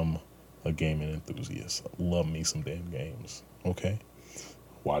 I am a gaming enthusiast. Love me some damn games. Okay?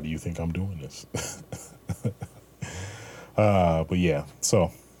 Why do you think I'm doing this? But yeah,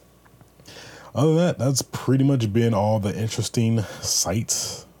 so other than that, that's pretty much been all the interesting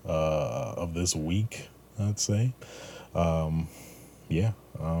sights of this week, I'd say. Yeah,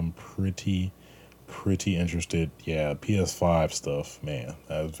 I'm pretty interested. Yeah, PS5 stuff, man,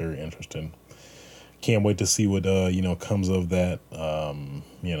 that was very interesting. Can't wait to see what comes of that.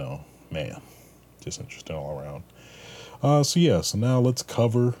 Man, just interesting all around. So now let's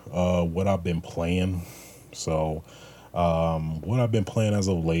cover what I've been playing. So what I've been playing as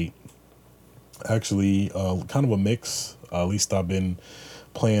of late, actually kind of a mix. At least I've been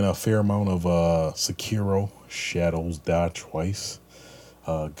playing a fair amount of Sekiro Shadows Die Twice.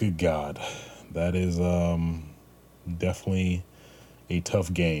 Good God, that is definitely a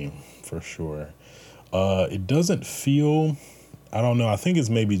tough game for sure. It doesn't feel, I don't know, I think it's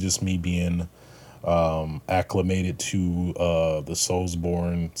maybe just me being acclimated to the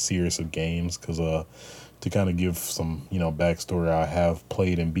Soulsborne series of games, because to kind of give some, backstory, I have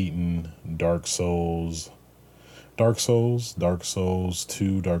played and beaten Dark Souls 2, Dark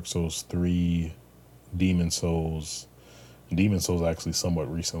Souls 3, Demon Souls. Demon Souls actually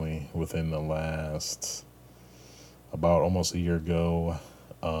somewhat recently, within the last about almost a year ago.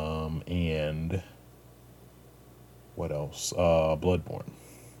 And what else? Bloodborne.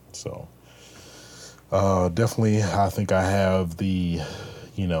 So definitely I think I have the,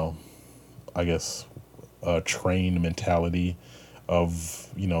 I guess trained mentality of,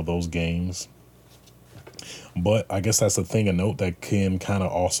 those games. But I guess that's the thing, a note that can kind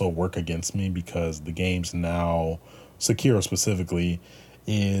of also work against me, because the games now, Sekiro specifically,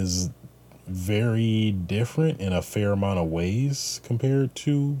 is very different in a fair amount of ways compared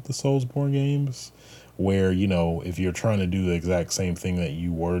to the Soulsborne games, where, if you're trying to do the exact same thing that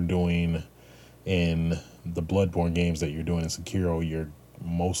you were doing in the Bloodborne games that you're doing in Sekiro, you're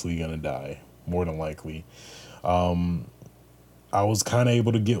mostly going to die, more than likely. I was kind of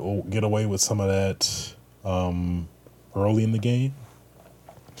able to get away with some of that early in the game.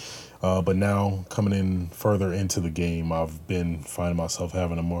 But now coming in further into the game, I've been finding myself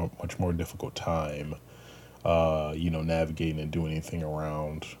having a much more difficult time, navigating and doing anything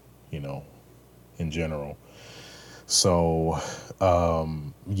around, in general. So,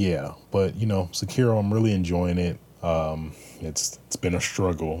 yeah, but, Sekiro, I'm really enjoying it. It's been a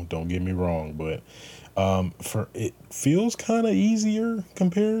struggle, don't get me wrong, but it feels kind of easier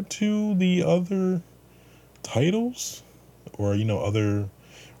compared to the other titles, or other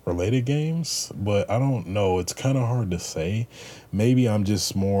related games, but I don't know, it's kind of hard to say. Maybe I'm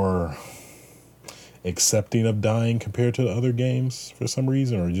just more accepting of dying compared to the other games for some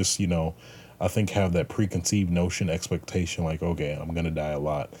reason, or just I think have that preconceived notion, expectation, like, okay, I'm gonna die a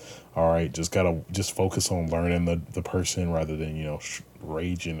lot, all right, just focus on learning the person rather than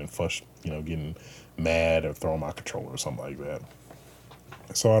raging and getting mad or throwing my controller or something like that.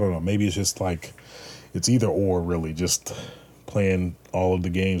 So I don't know, maybe it's just like it's either or, really, just playing all of the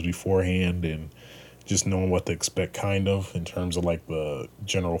games beforehand and just knowing what to expect, kind of, in terms of like the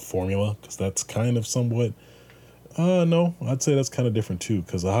general formula, because that's kind of somewhat no, I'd say that's kind of different too,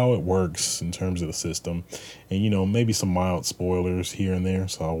 because of how it works in terms of the system, and maybe some mild spoilers here and there,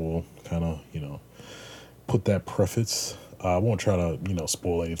 so I will kind of put that preface. I won't try to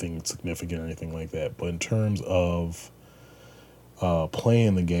spoil anything significant or anything like that, but in terms of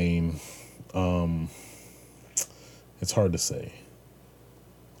playing the game, it's hard to say.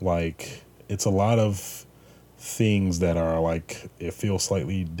 Like, it's a lot of things that are like, it feels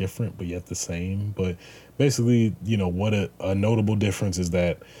slightly different but yet the same. But basically, what a notable difference is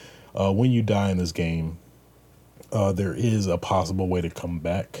that when you die in this game, there is a possible way to come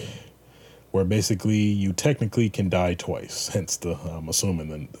back, where basically you technically can die twice, hence I'm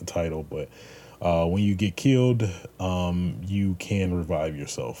assuming the title. But when you get killed, you can revive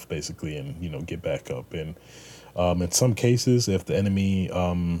yourself basically, and get back up. And in some cases, if the enemy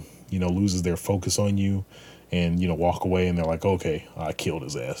loses their focus on you and walk away, and they're like, okay, I killed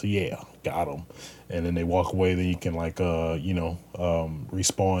his ass, yeah, got him, and then they walk away, then you can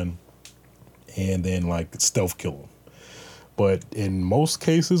respawn and then like stealth kill them. But in most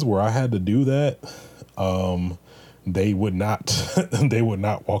cases where I had to do that, they would not they would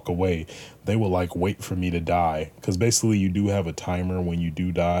not walk away. They would like wait for me to die, because basically you do have a timer when you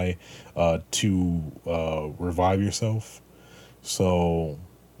do die to revive yourself. So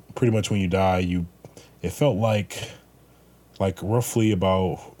pretty much when you die, it felt like roughly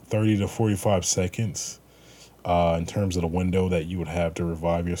about 30 to 45 seconds in terms of the window that you would have to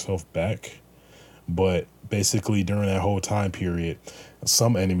revive yourself back. But basically during that whole time period,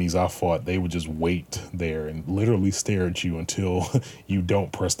 some enemies I fought, they would just wait there and literally stare at you until you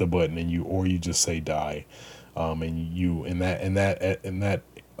don't press the button, and you just say die. And you in that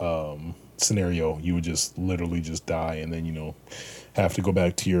scenario, you would just literally just die, and then have to go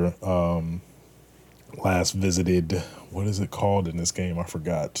back to your last visited, what is it called in this game? I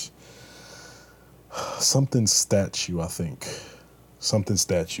forgot. Something statue, I think. Something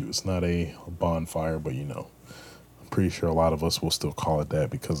statue. It's not a bonfire, but I'm pretty sure a lot of us will still call it that,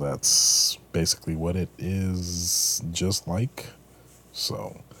 because that's basically what it is just like.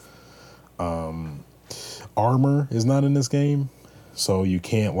 So armor is not in this game, so you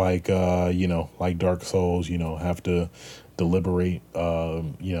can't like Dark Souls, have to deliberate, do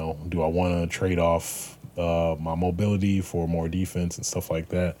I want to trade off my mobility for more defense and stuff like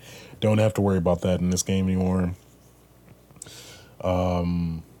that. Don't have to worry about that in this game anymore.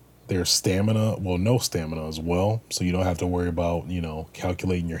 There's stamina, no stamina as well, so you don't have to worry about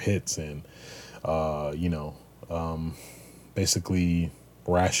calculating your hits and basically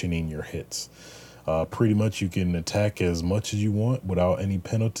rationing your hits. Pretty much you can attack as much as you want without any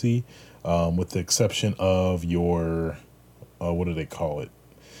penalty, with the exception of your, what do they call it?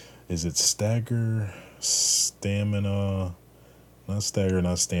 Is it stagger, stamina? Not stagger,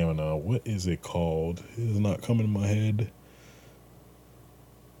 not stamina. What is it called? It is not coming to my head.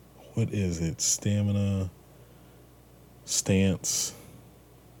 What is it? Stamina, stance.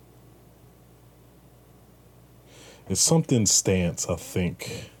 It's something stance, I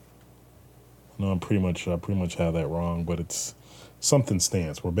think. No, I pretty much have that wrong, but it's something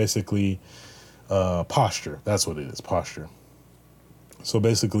stance. Where basically, posture. That's what it is. Posture. So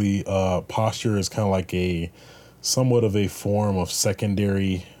basically, posture is kind of like a somewhat of a form of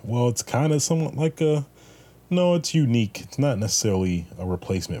secondary. Well, it's kind of somewhat like a. No, it's unique. It's not necessarily a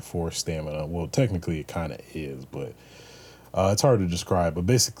replacement for stamina. Well, technically it kind of is, but it's hard to describe. But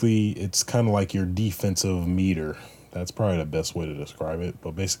basically, it's kind of like your defensive meter. That's probably the best way to describe it.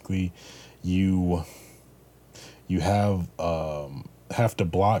 But basically, you have to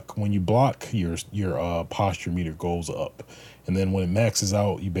block. When you block, your posture meter goes up, and then when it maxes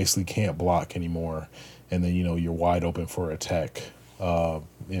out, you basically can't block anymore, and then you're wide open for attack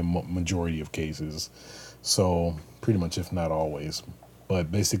in majority of cases. So pretty much, if not always,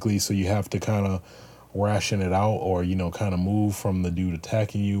 but basically, so you have to kind of ration it out, or kind of move from the dude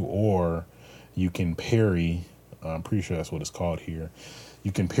attacking you, or you can parry. I'm pretty sure that's what it's called here.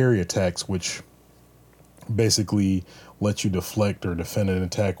 You can parry attacks, which basically lets you deflect or defend an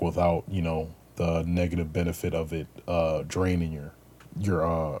attack without the negative benefit of it draining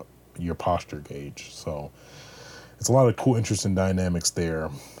your posture gauge. So it's a lot of cool, interesting dynamics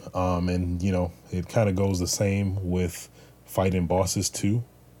there. And it kind of goes the same with fighting bosses too.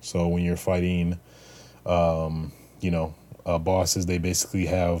 So when you're fighting bosses, they basically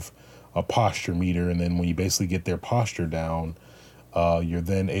have a posture meter, and then when you basically get their posture down, you're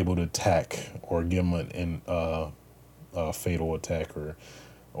then able to attack or give them a fatal attack,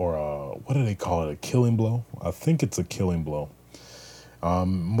 or what do they call it? A killing blow? I think it's a killing blow.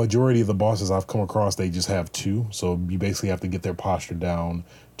 Majority of the bosses I've come across, they just have two, so you basically have to get their posture down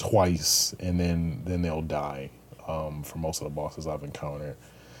twice, and then they'll die. For most of the bosses I've encountered,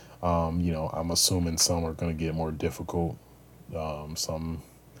 I'm assuming some are going to get more difficult, some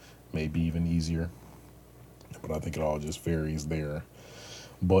maybe even easier, but I think it all just varies there.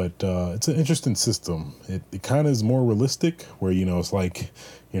 But it's an interesting system. It kind of is more realistic, where it's like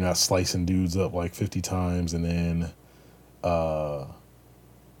you're not slicing dudes up like 50 times and then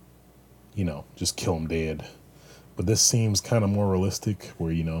just kill them dead. But this seems kind of more realistic,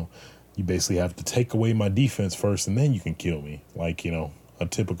 where you basically have to take away my defense first, and then you can kill me, like a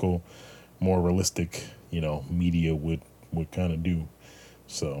typical, more realistic media would kind of do.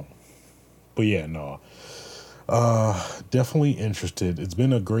 So, but yeah, no. Definitely interested. It's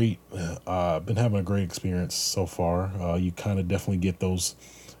been been having a great experience so far. You kind of definitely get those,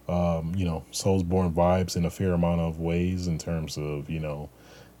 Soulsborne vibes in a fair amount of ways, in terms of,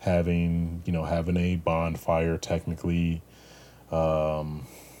 having a bonfire technically. And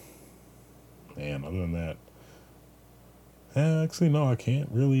other than that, actually, no, I can't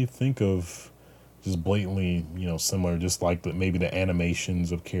really think of just blatantly, similar, just like maybe the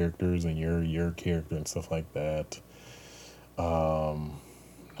animations of characters and your character and stuff like that.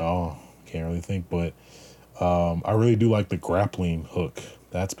 No, can't really think, but I really do like the grappling hook.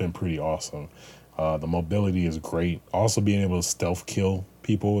 That's been pretty awesome. The mobility is great. Also, being able to stealth kill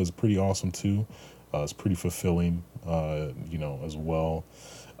people is pretty awesome too. It's pretty fulfilling, as well.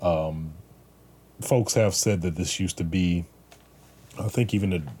 Folks have said that this used to be, I think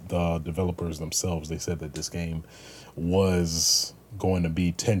even the developers themselves, they said that this game was going to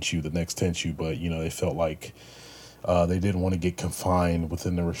be Tenchu, the next Tenchu, but they felt like they didn't want to get confined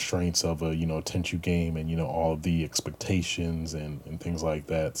within the restraints of a Tenchu game, and all of the expectations and things like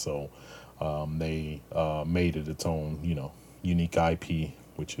that. So they made it its own unique IP,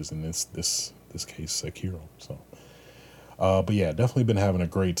 which is in this case Sekiro. So but yeah, definitely been having a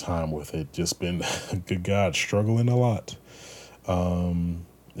great time with it. Just been good God, struggling a lot.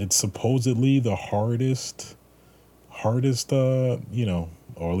 It's supposedly the hardest, or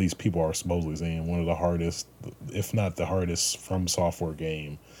at least people are supposedly saying one of the hardest, if not the hardest, From Software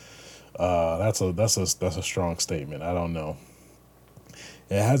game. That's a strong statement. I don't know.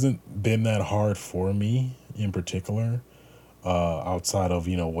 It hasn't been that hard for me in particular, outside of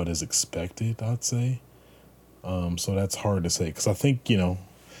what is expected, I'd say. So that's hard to say, because I think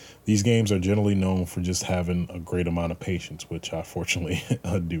these games are generally known for just having a great amount of patience, which I fortunately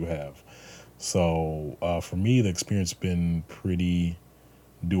do have. So for me, the experience has been pretty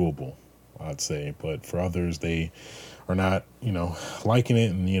doable. I'd say. But for others, they are not, liking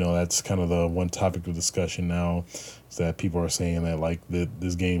it. And, that's kind of the one topic of discussion now, is that people are saying that, like,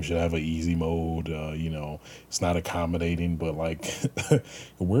 this game should have an easy mode. It's not accommodating. But, like,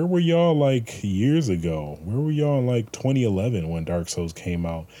 where were y'all, like, years ago? Where were y'all in, like, 2011 when Dark Souls came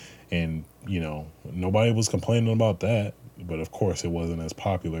out? And, nobody was complaining about that. But, of course, it wasn't as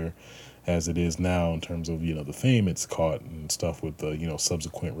popular as it is now in terms of, the fame it's caught and stuff with the,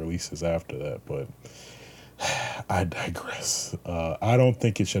 subsequent releases after that. But I digress. I don't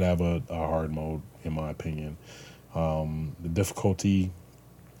think it should have a hard mode, in my opinion. The difficulty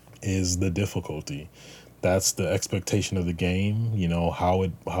is the difficulty. That's the expectation of the game. How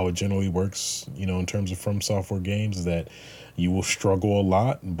it generally works, in terms of From Software games, is that you will struggle a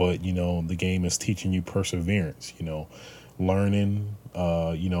lot, but, the game is teaching you perseverance, learning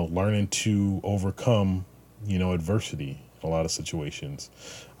to overcome, adversity in a lot of situations.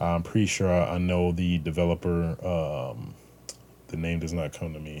 I'm pretty sure I know the developer. The name does not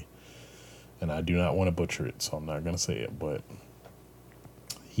come to me, and I do not want to butcher it, so I'm not going to say it. But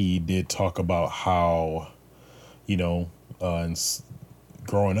he did talk about how,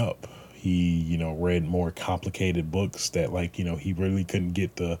 growing up, he, read more complicated books that, like, he really couldn't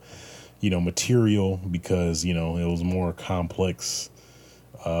get the, material because, it was more complex,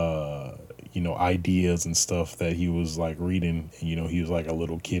 ideas and stuff that he was, like, reading. And, he was like a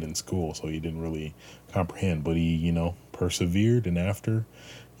little kid in school, so he didn't really comprehend. But he, persevered, and after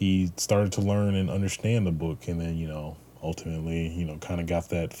he started to learn and understand the book, and then, ultimately, kind of got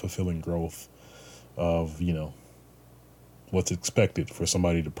that fulfilling growth of, what's expected for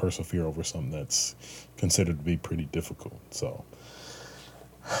somebody to persevere over something that's considered to be pretty difficult. So,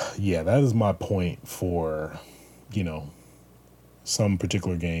 yeah, that is my point for, some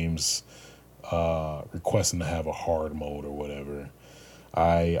particular games requesting to have a hard mode or whatever.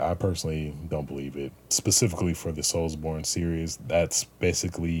 I personally don't believe it. Specifically for the Soulsborne series, that's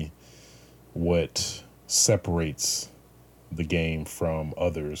basically what separates the game from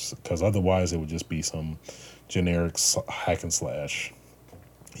others, because otherwise it would just be some generic hack and slash,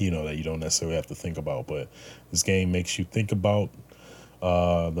 that you don't necessarily have to think about. But this game makes you think about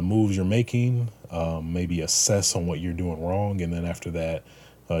the moves you're making, maybe assess on what you're doing wrong, and then after that,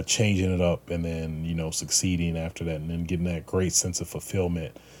 changing it up, and then, succeeding after that, and then getting that great sense of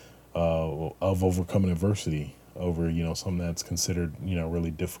fulfillment of overcoming adversity over, something that's considered,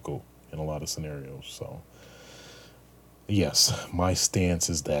 really difficult in a lot of scenarios. So, yes, my stance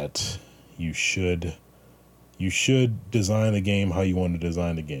is that you should design the game how you want to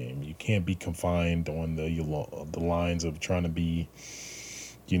design the game. You can't be confined on the lines of trying to be,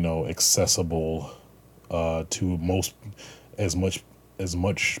 accessible to as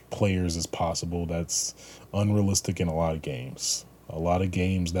much players as possible. That's unrealistic in a lot of games. A lot of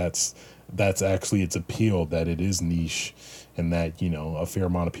games, that's actually its appeal, that it is niche, and that, a fair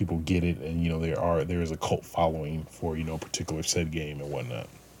amount of people get it, and, there is a cult following for, a particular said game and whatnot.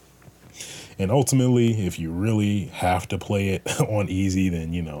 And ultimately, if you really have to play it on easy,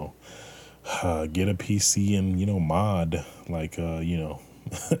 then, get a PC and, mod, like,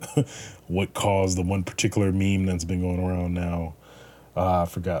 what caused the one particular meme that's been going around now. I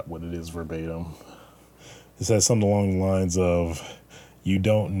forgot what it is verbatim. It says something along the lines of, you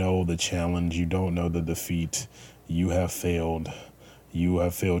don't know the challenge, you don't know the defeat, you have failed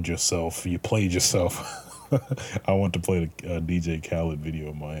yourself, you played yourself. I want to play the DJ Khaled video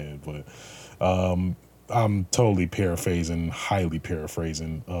in my head, but I'm totally highly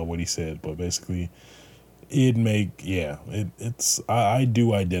paraphrasing what he said, but basically I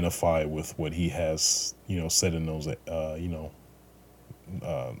do identify with what he has, said in those,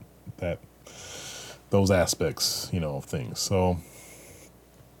 those aspects, of things. So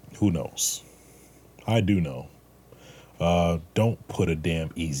who knows? I do know. Don't put a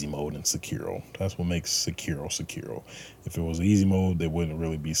damn easy mode in Sekiro. That's what makes Sekiro. If it was easy mode, they wouldn't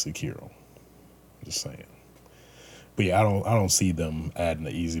really be Sekiro. Just saying. But yeah, I don't see them adding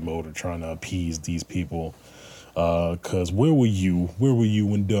the easy mode or trying to appease these people. Cause where were you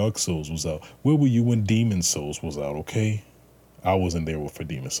when Dark Souls was out? Where were you when Demon Souls was out? Okay, I wasn't there for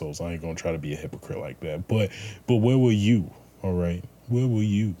Demon Souls. I ain't gonna try to be a hypocrite like that. But where were you? All right, where were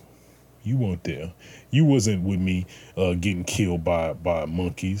you? You weren't there. You wasn't with me getting killed by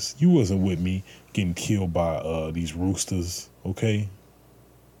monkeys. You wasn't with me getting killed by these roosters, okay?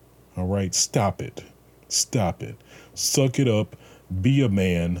 All right, stop it. Stop it. Suck it up. Be a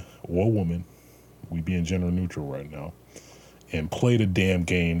man or woman. We being gender neutral right now. And play the damn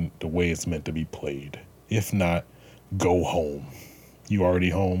game the way it's meant to be played. If not, go home. You already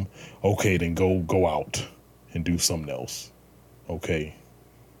home? Okay, then go out and do something else. Okay?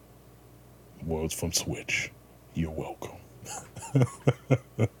 Well, it's from Switch. You're welcome.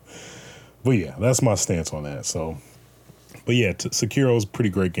 But yeah, that's my stance on that. So, but yeah, Sekiro is a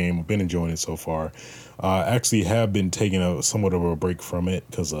pretty great game. I've been enjoying it so far. Actually have been taking somewhat of a break from it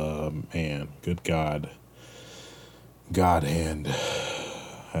because, man, good God, God hand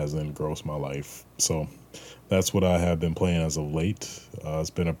has engrossed my life. So that's what I have been playing as of late. It's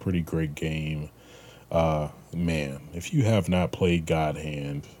been a pretty great game. Man, if you have not played God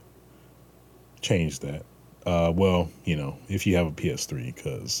Hand, change that. Well, if you have a PS3,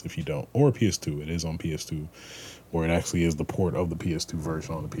 because if you don't, or a PS2, it is on PS2, or it actually is the port of the PS2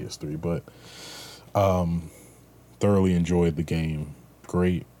 version on the PS3. But thoroughly enjoyed the game.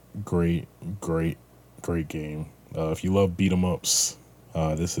 Great, great, great, great game. If you love beat 'em ups,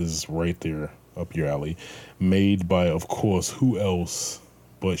 this is right there up your alley. Made by, of course, who else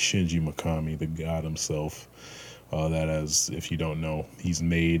but Shinji Mikami, the god himself. That, as if you don't know, he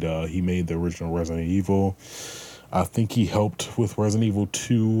made the original Resident Evil. I think he helped with Resident Evil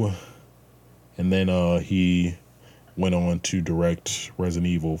 2, and then he went on to direct Resident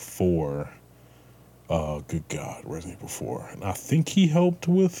Evil 4. Good God, Resident Evil 4. And I think he helped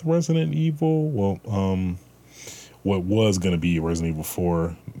with Resident Evil. Well, what was going to be Resident Evil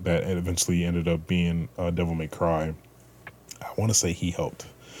 4 that eventually ended up being Devil May Cry. I want to say he helped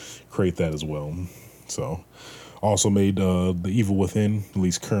create that as well. So, also made The Evil Within, at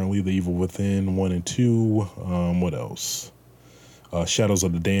least currently, The Evil Within 1 and 2. What else? Shadows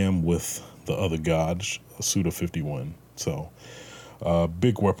of the Dam with the other god, Suda 51. So,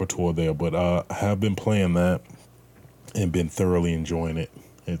 big repertoire there, but I have been playing that and been thoroughly enjoying it.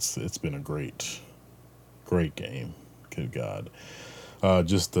 It's been a great game. Good God.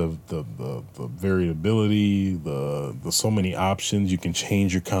 Just the variability, the so many options. You can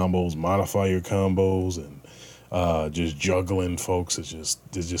change your combos, modify your combos, and just juggling folks. It's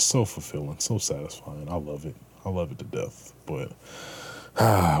just so fulfilling, so satisfying. I love it. I love it to death. But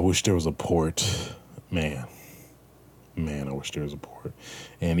I wish there was a port. Man, I wish there was a port.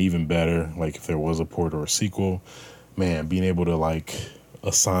 And even better, like if there was a port or a sequel, man, being able to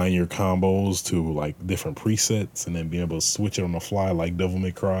assign your combos to different presets and then being able to switch it on the fly like Devil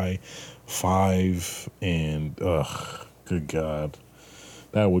May Cry 5 and good God,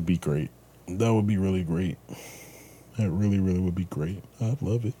 that would be great. That would be really great. That really, really would be great. I'd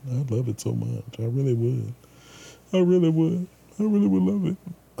love it. I'd love it so much. I really would. I really would. I really would love it.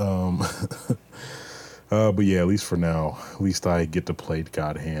 But yeah, at least for now, at least I get to play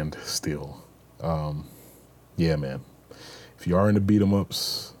God Hand still. Yeah, man. If you are into beat 'em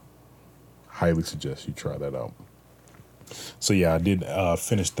ups, highly suggest you try that out. So yeah, I did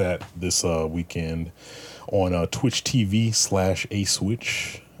finish that this weekend on Twitch TV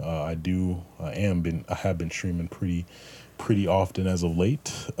 /aswitch. I have been streaming pretty often as of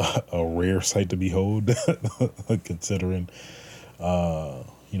late. A rare sight to behold, considering my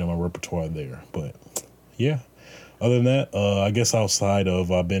repertoire there. But yeah, other than that, I guess outside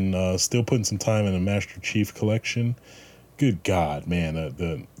of, I've been still putting some time in the Master Chief Collection. Good God, man,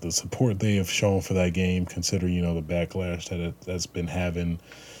 the support they have shown for that game, considering the backlash that's been having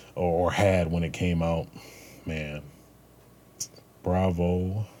or had when it came out, man.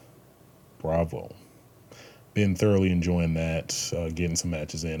 Bravo. Been thoroughly enjoying that, getting some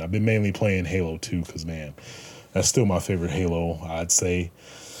matches in. I've been mainly playing Halo 2 because, man, that's still my favorite Halo, I'd say.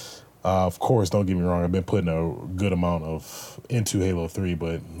 Of course, don't get me wrong, I've been putting a good amount into Halo 3,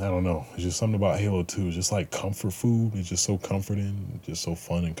 but I don't know. It's just something about Halo 2. It's just like comfort food. It's just so comforting, just so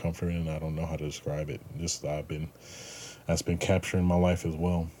fun and comforting. I don't know how to describe it. That's been capturing my life as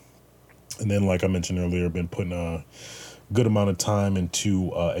well. And then, like I mentioned earlier, I've been putting a good amount of time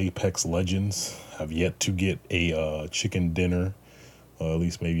into Apex Legends. I've yet to get a chicken dinner, at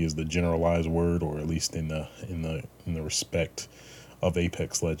least maybe is the generalized word, or at least in the respect of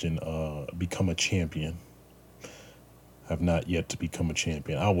Apex Legend, become a champion. Have not yet to become a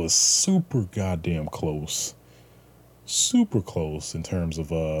champion. I was super goddamn close. Super close in terms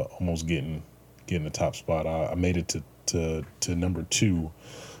of almost getting the top spot. I made it to number 2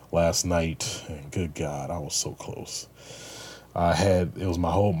 last night, and good God, I was so close. It was my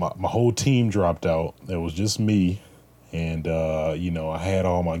whole team dropped out. It was just me, and I had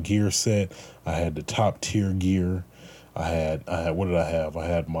all my gear set. I had the top tier gear. I had what did I have? I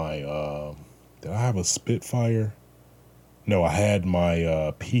had my did I have a Spitfire? No, I had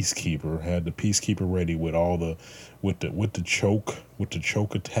my Peacekeeper. I had the Peacekeeper ready with the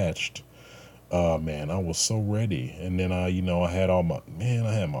choke attached. Man, I was so ready. And then I had I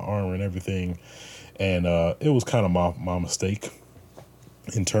had my armor and everything. And it was kind of my mistake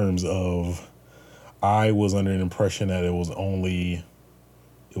in terms of I was under an impression that it was only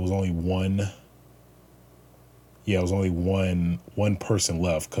it was only one. Yeah, it was only one person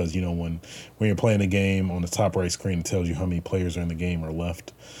left because when you're playing a game on the top right screen, it tells you how many players are in the game or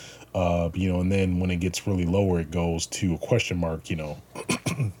left. And then when it gets really lower, it goes to a question mark.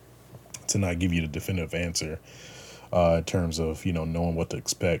 To not give you the definitive answer in terms of knowing what to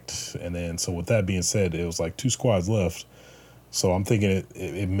expect. And then so with that being said, it was like two squads left. So I'm thinking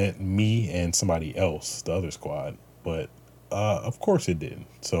it meant me and somebody else, the other squad, but of course it didn't.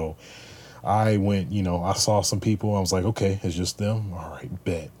 So I went, I saw some people. I was like, okay, it's just them. All right,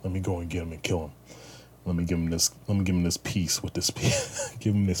 bet. Let me go and get them and kill them. Let me give him this. Let me give him this piece with this.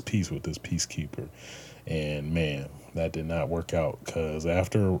 Give him this piece with this peacekeeper. And man, that did not work out because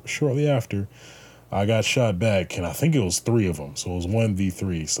shortly after, I got shot back, and I think it was 3 of them. So it was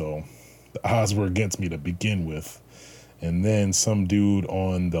 1v3. So the odds were against me to begin with. And then some dude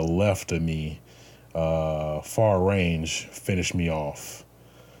on the left of me, far range, finished me off.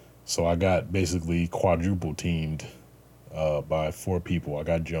 So I got basically quadruple teamed by 4 people. I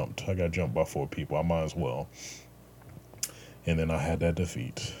got jumped by 4 people. I might as well. And then I had that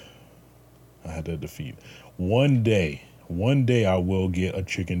defeat. One day I will get a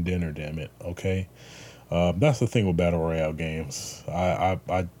chicken dinner, damn it. Okay. That's the thing with Battle Royale games. I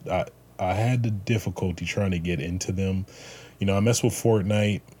had the difficulty trying to get into them. I messed with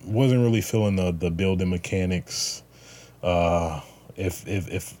Fortnite. Wasn't really feeling the building mechanics.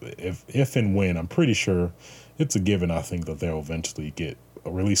 If and when, I'm pretty sure it's a given. I think that they'll eventually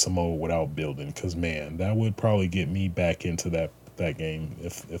release a mode without building, because man, that would probably get me back into that game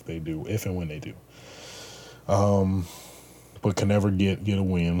if they do, if and when they do. But can never get a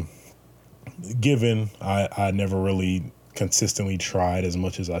win. Given I never really consistently tried as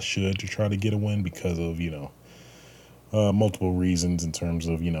much as I should to try to get a win because of multiple reasons in terms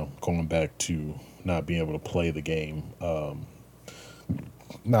of going back to not being able to play the game.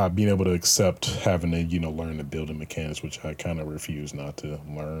 Not being able to accept having to, learn the building mechanics, which I kind of refuse not to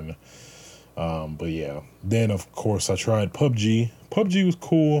learn. But yeah, then of course I tried PUBG. PUBG was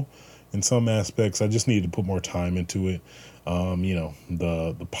cool in some aspects. I just needed to put more time into it.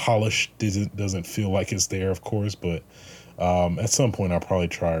 The polish doesn't feel like it's there, of course, but at some point I'll probably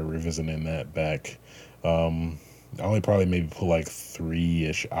try revisiting that back. I only probably maybe put like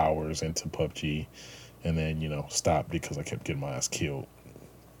 3-ish hours into PUBG and then, stop because I kept getting my ass killed.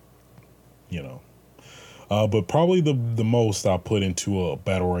 But probably the most I'll put into a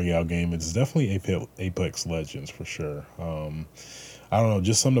Battle Royale game is definitely Apex Legends for sure. I don't know,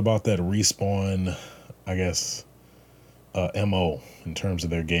 just something about that Respawn, I guess, MO in terms of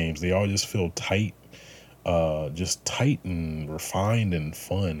their games. They all just feel tight, just tight and refined and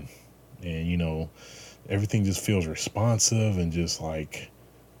fun. And, everything just feels responsive and just like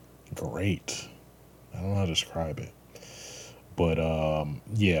great. I don't know how to describe it. But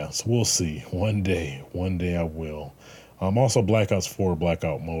yeah, so we'll see. One day I will. Also Black Ops 4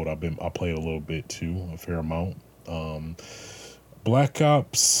 Blackout mode. I played a little bit too, a fair amount. Black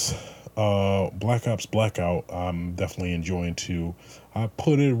Ops Blackout, I'm definitely enjoying too. I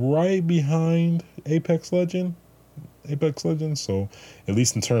put it right behind Apex Legends. So at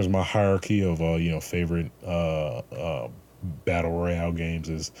least in terms of my hierarchy of favorite battle royale games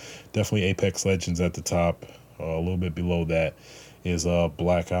is definitely Apex Legends at the top. A little bit below that is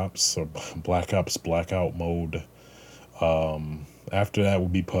Black Ops or Black Ops Blackout mode. After that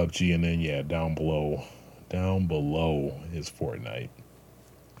would be PUBG, and then down below is Fortnite.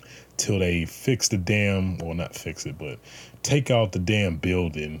 Till they fix the not fix it, but take out the damn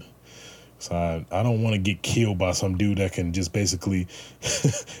building. So I don't want to get killed by some dude that can just basically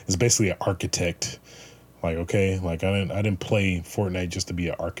is basically an architect. Like, okay, like I didn't play Fortnite just to be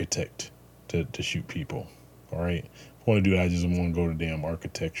an architect to shoot people. All right, if I want to do that, I just want to go to damn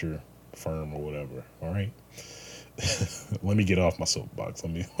architecture firm or whatever. All right, let me get off my soapbox.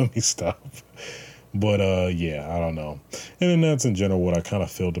 Let me stop. But yeah, I don't know. And then that's in general what I kind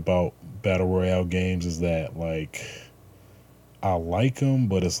of felt about battle royale games is that like I like them,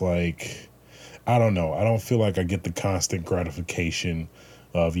 but it's like I don't know. I don't feel like I get the constant gratification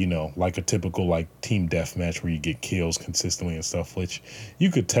of, like a typical like team deathmatch where you get kills consistently and stuff, which you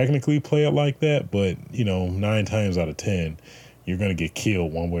could technically play it like that, but 9 times out of 10 you're going to get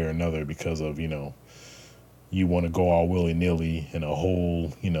killed one way or another because of, you want to go all willy-nilly in a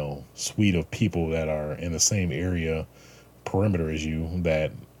whole, suite of people that are in the same area perimeter as you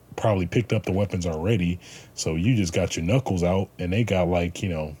that probably picked up the weapons already. So you just got your knuckles out and they got like,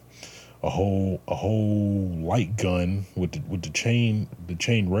 a whole light gun with the chain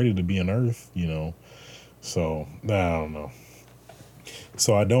ready to be unearthed, So I don't know.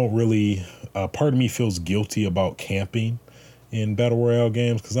 So I don't really. Part of me feels guilty about camping in battle royale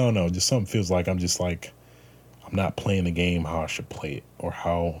games, because I don't know, just something feels like I'm not playing the game how I should play it, or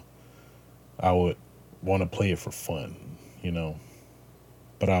how I would want to play it for fun, you know.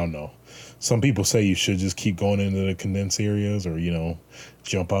 But I don't know. Some people say you should just keep going into the condensed areas, or, you know,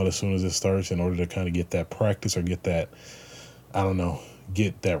 jump out as soon as it starts in order to kind of get that practice, or get that, I don't know,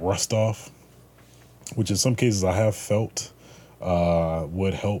 get that rust off, which in some cases I have felt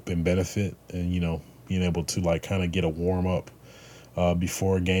would help and benefit, and, you know, being able to like kind of get a warm up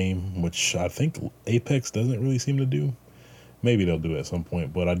before a game, which I think Apex doesn't really seem to do. Maybe they'll do it at some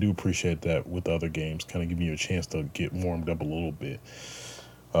point, but I do appreciate that with other games, kind of giving you a chance to get warmed up a little bit.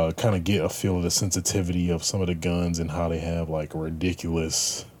 Kind of get a feel of the sensitivity of some of the guns and how they have like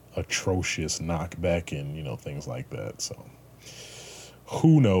ridiculous, atrocious knockback and, you know, things like that. So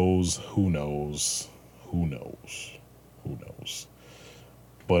who knows? Who knows? Who knows? Who knows?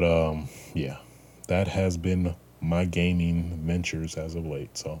 But yeah, that has been my gaming ventures as of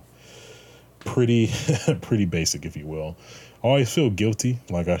late. So pretty pretty basic, if you will. I always feel guilty,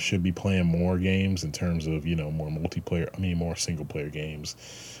 like I should be playing more games in terms of, you know, more more single player games,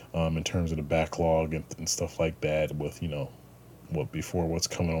 in terms of the backlog and stuff like that, with, you know, what's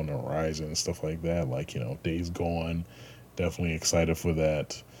coming on the horizon and stuff like that, like, you know, Days Gone. Definitely excited for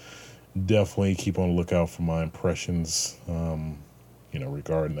that. Definitely keep on the lookout for my impressions, you know,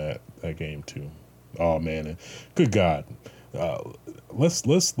 regarding that game too. Oh man, and good God. Let's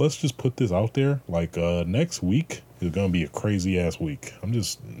just put this out there. Like, next week is gonna be a crazy ass week. I'm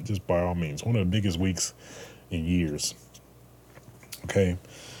just by all means, one of the biggest weeks in years. Okay.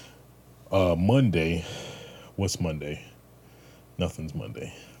 Monday. What's Monday? Nothing's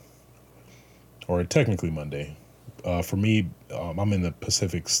Monday. Or technically Monday. For me, I'm in the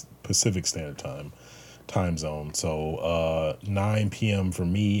Pacific Standard time zone. So 9 p.m. for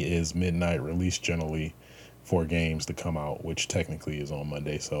me is midnight release generally for games to come out, which technically is on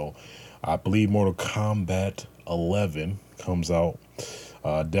Monday. So I believe Mortal Kombat 11 comes out.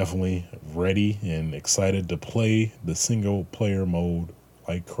 Definitely ready and excited to play the single player mode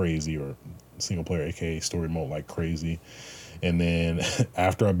like crazy, or single player aka story mode like crazy. And then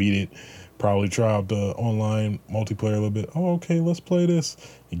after I beat it, probably try out the online multiplayer a little bit. Oh, okay, let's play this.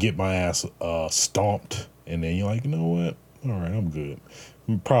 You get my ass stomped, and then you're like, you know what? All right, I'm good.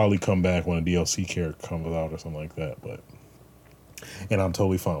 Probably come back when a DLC character comes out or something like that. And I'm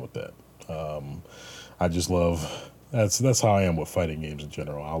totally fine with that. I just love that's how I am with fighting games in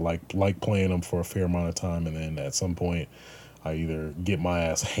general. I like playing them for a fair amount of time, and then at some point, I either get my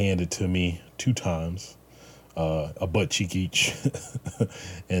ass handed to me 2 times, a butt cheek each,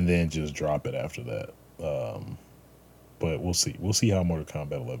 and then just drop it after that. But we'll see. We'll see how Mortal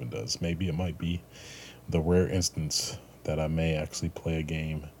Kombat 11 does. Maybe it might be the rare instance that I may actually play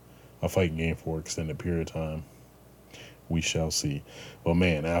a fighting game for an extended period of time. We shall see. But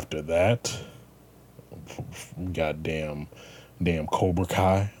man, after that, goddamn Cobra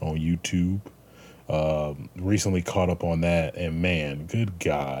Kai on YouTube. Recently caught up on that, and man, good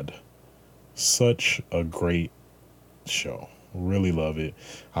God, such a great show. Really love it.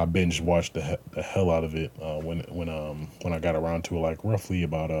 I binge watched the hell out of it when I got around to it, like roughly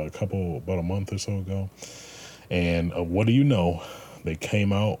about a month or so ago. And what do you know? They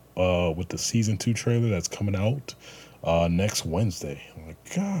came out with the season 2 trailer that's coming out next Wednesday. I'm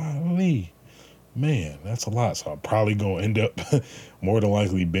like, golly, man, that's a lot. So I'm probably gonna end up more than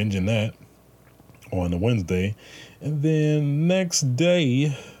likely binging that on the Wednesday. And then next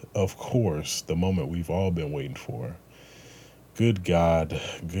day, of course, the moment we've all been waiting for. Good God.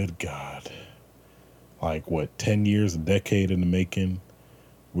 Like, what, 10 years, a decade in the making?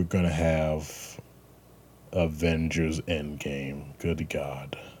 We're going to have Avengers Endgame. Good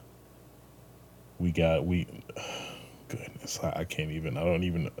God. Goodness, I don't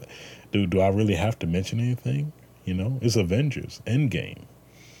even, dude, do I really have to mention anything? You know, it's Avengers Endgame.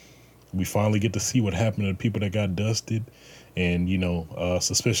 We finally get to see what happened to the people that got dusted, and, you know,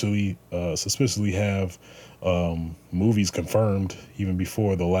 suspiciously have movies confirmed even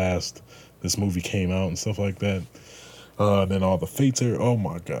before this movie came out and stuff like that. Then all the fates are, oh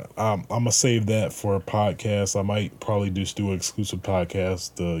my God. I'm gonna save that for a podcast. I might probably just do an exclusive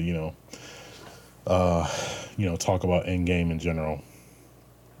podcast to, talk about Endgame in general.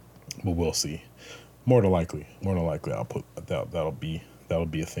 But we'll see. More than likely I'll put that'll be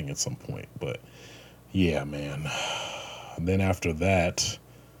a thing at some point. But yeah, man. Then after that,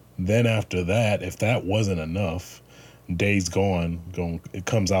 if that wasn't enough, Days Gone, it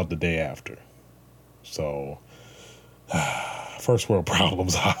comes out the day after. So first world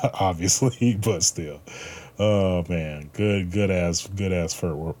problems, obviously, but still. Oh man, good as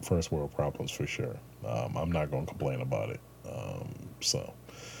first world problems for sure. I'm not gonna complain about it. So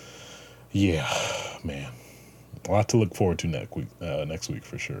yeah, man, a lot to look forward to next week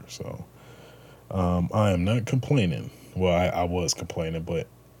for sure. So I am not complaining. Well, I was complaining, but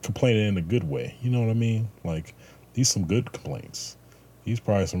complaining in a good way. You know what I mean? Like, these some good complaints. These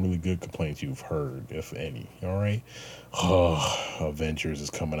probably some really good complaints you've heard, if any. All right. Avengers is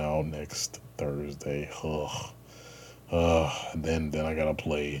coming out next Thursday. Then I gotta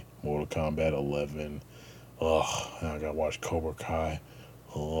play Mortal Kombat 11. And I gotta watch Cobra Kai.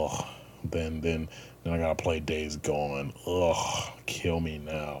 Then I gotta play Days Gone. Kill me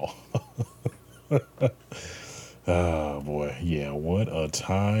now. Oh boy, yeah, what a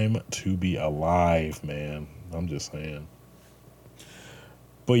time to be alive, man. I'm just saying.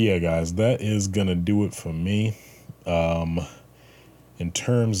 But yeah, guys, that is gonna do it for me. In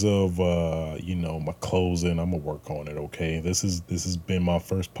terms of my closing, I'm gonna work on it. Okay, this has been my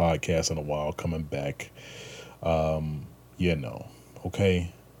first podcast in a while, coming back. Okay,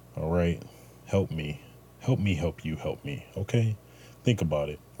 all right. Help me, help you, help me. Okay, think about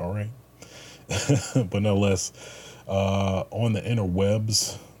it. All right. But nonetheless, on the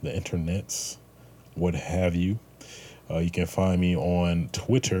interwebs, the internets, what have you, you can find me on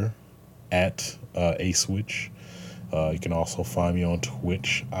Twitter at aswitch. You can also find me on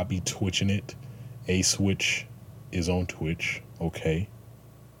Twitch. I be twitching it. Aswitch is on Twitch. Okay,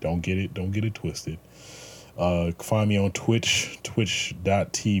 don't get it twisted. Find me on Twitch,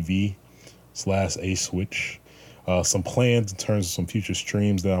 twitch.tv/aswitch. Some plans in terms of some future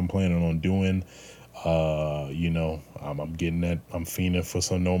streams that I'm planning on doing. I'm getting that. I'm fiending for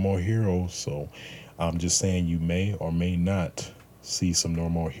some No More Heroes. So I'm just saying you may or may not see some No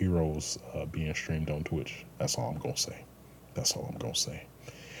More Heroes being streamed on Twitch. That's all I'm going to say.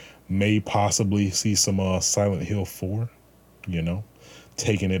 May possibly see some Silent Hill 4,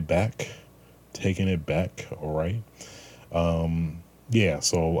 taking it back. All right. Yeah,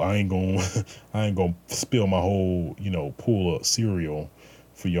 so I ain't gonna spill my whole, pool of cereal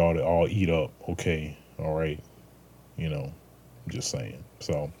for y'all to all eat up. Okay. All right. I'm just saying.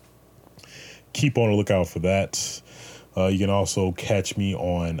 So keep on the lookout for that. You can also catch me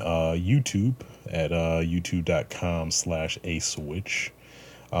on YouTube at youtube.com/aswitch.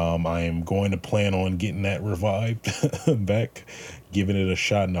 I am going to plan on getting that revived back, giving it a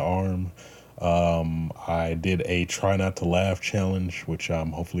shot in the arm. I did a try not to laugh challenge, which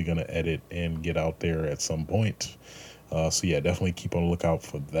I'm hopefully going to edit and get out there at some point. So yeah, definitely keep on the lookout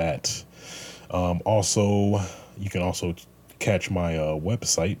for that. Also, you can also catch my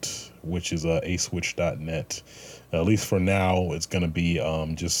website, which is aswitch.net. At least for now, it's going to be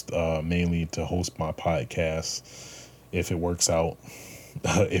just mainly to host my podcast, if it works out.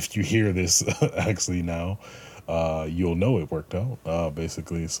 If you hear this actually now, you'll know it worked out,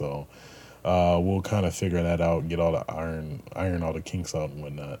 basically. So we'll kind of figure that out and get all the iron all the kinks out and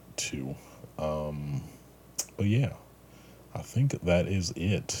whatnot too. But yeah, I think that is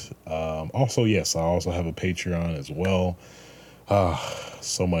it. Also, yes, I also have a Patreon as well.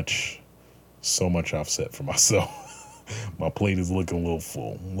 So much I've set for myself. My plate is looking a little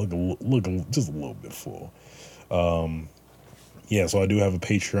full, looking just a little bit full. Yeah, so I do have a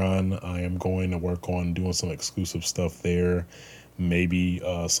Patreon. I am going to work on doing some exclusive stuff there. Maybe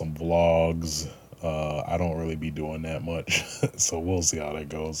some vlogs. I don't really be doing that much, so we'll see how that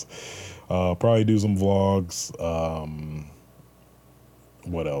goes. Probably do some vlogs.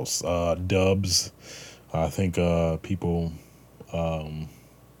 What else? Dubs. I think people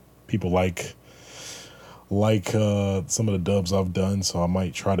like some of the dubs I've done, so I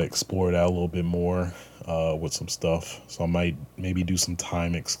might try to explore that a little bit more with some stuff. So I might maybe do some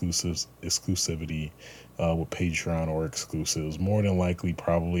time exclusivity with Patreon or exclusives. More than likely,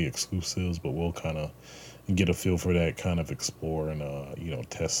 probably exclusives, but we'll kind of get a feel for that, kind of explore and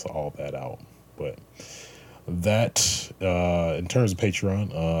test all that out. But that in terms of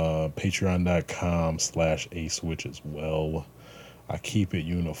Patreon, patreon.com/aswitch as well. I keep it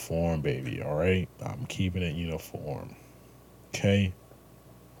uniform, baby. All right, I'm keeping it uniform. Okay,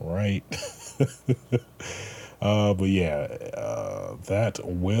 all right. But yeah, that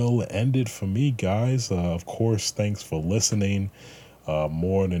will end it for me, guys. Of course, thanks for listening.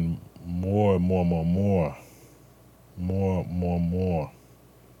 More.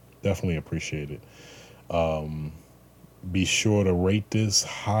 Definitely appreciate it. Be sure to rate this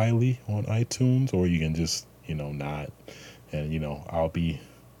highly on iTunes, or you can just, not. And, I'll be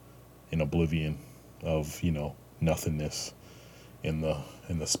in oblivion of, nothingness in the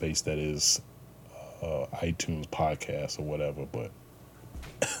space that is iTunes podcast or whatever. But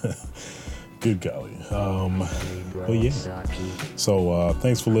good golly. But yeah. So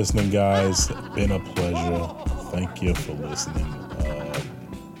thanks for listening, guys. Been a pleasure. Thank you for listening.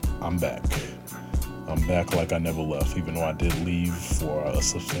 I'm back. I'm back like I never left, even though I did leave for a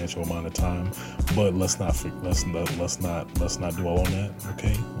substantial amount of time. But let's not dwell on that.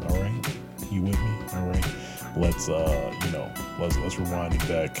 Okay, all right. You with me? All right. Let's let's rewind it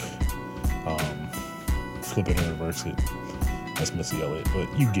back, flip it and reverse it. That's Missy Elliott, but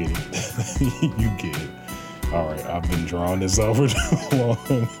you get it. You get it. All right. I've been drawing this over too long,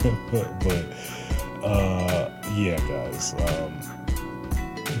 but yeah, guys.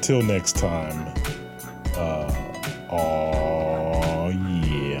 Until next time.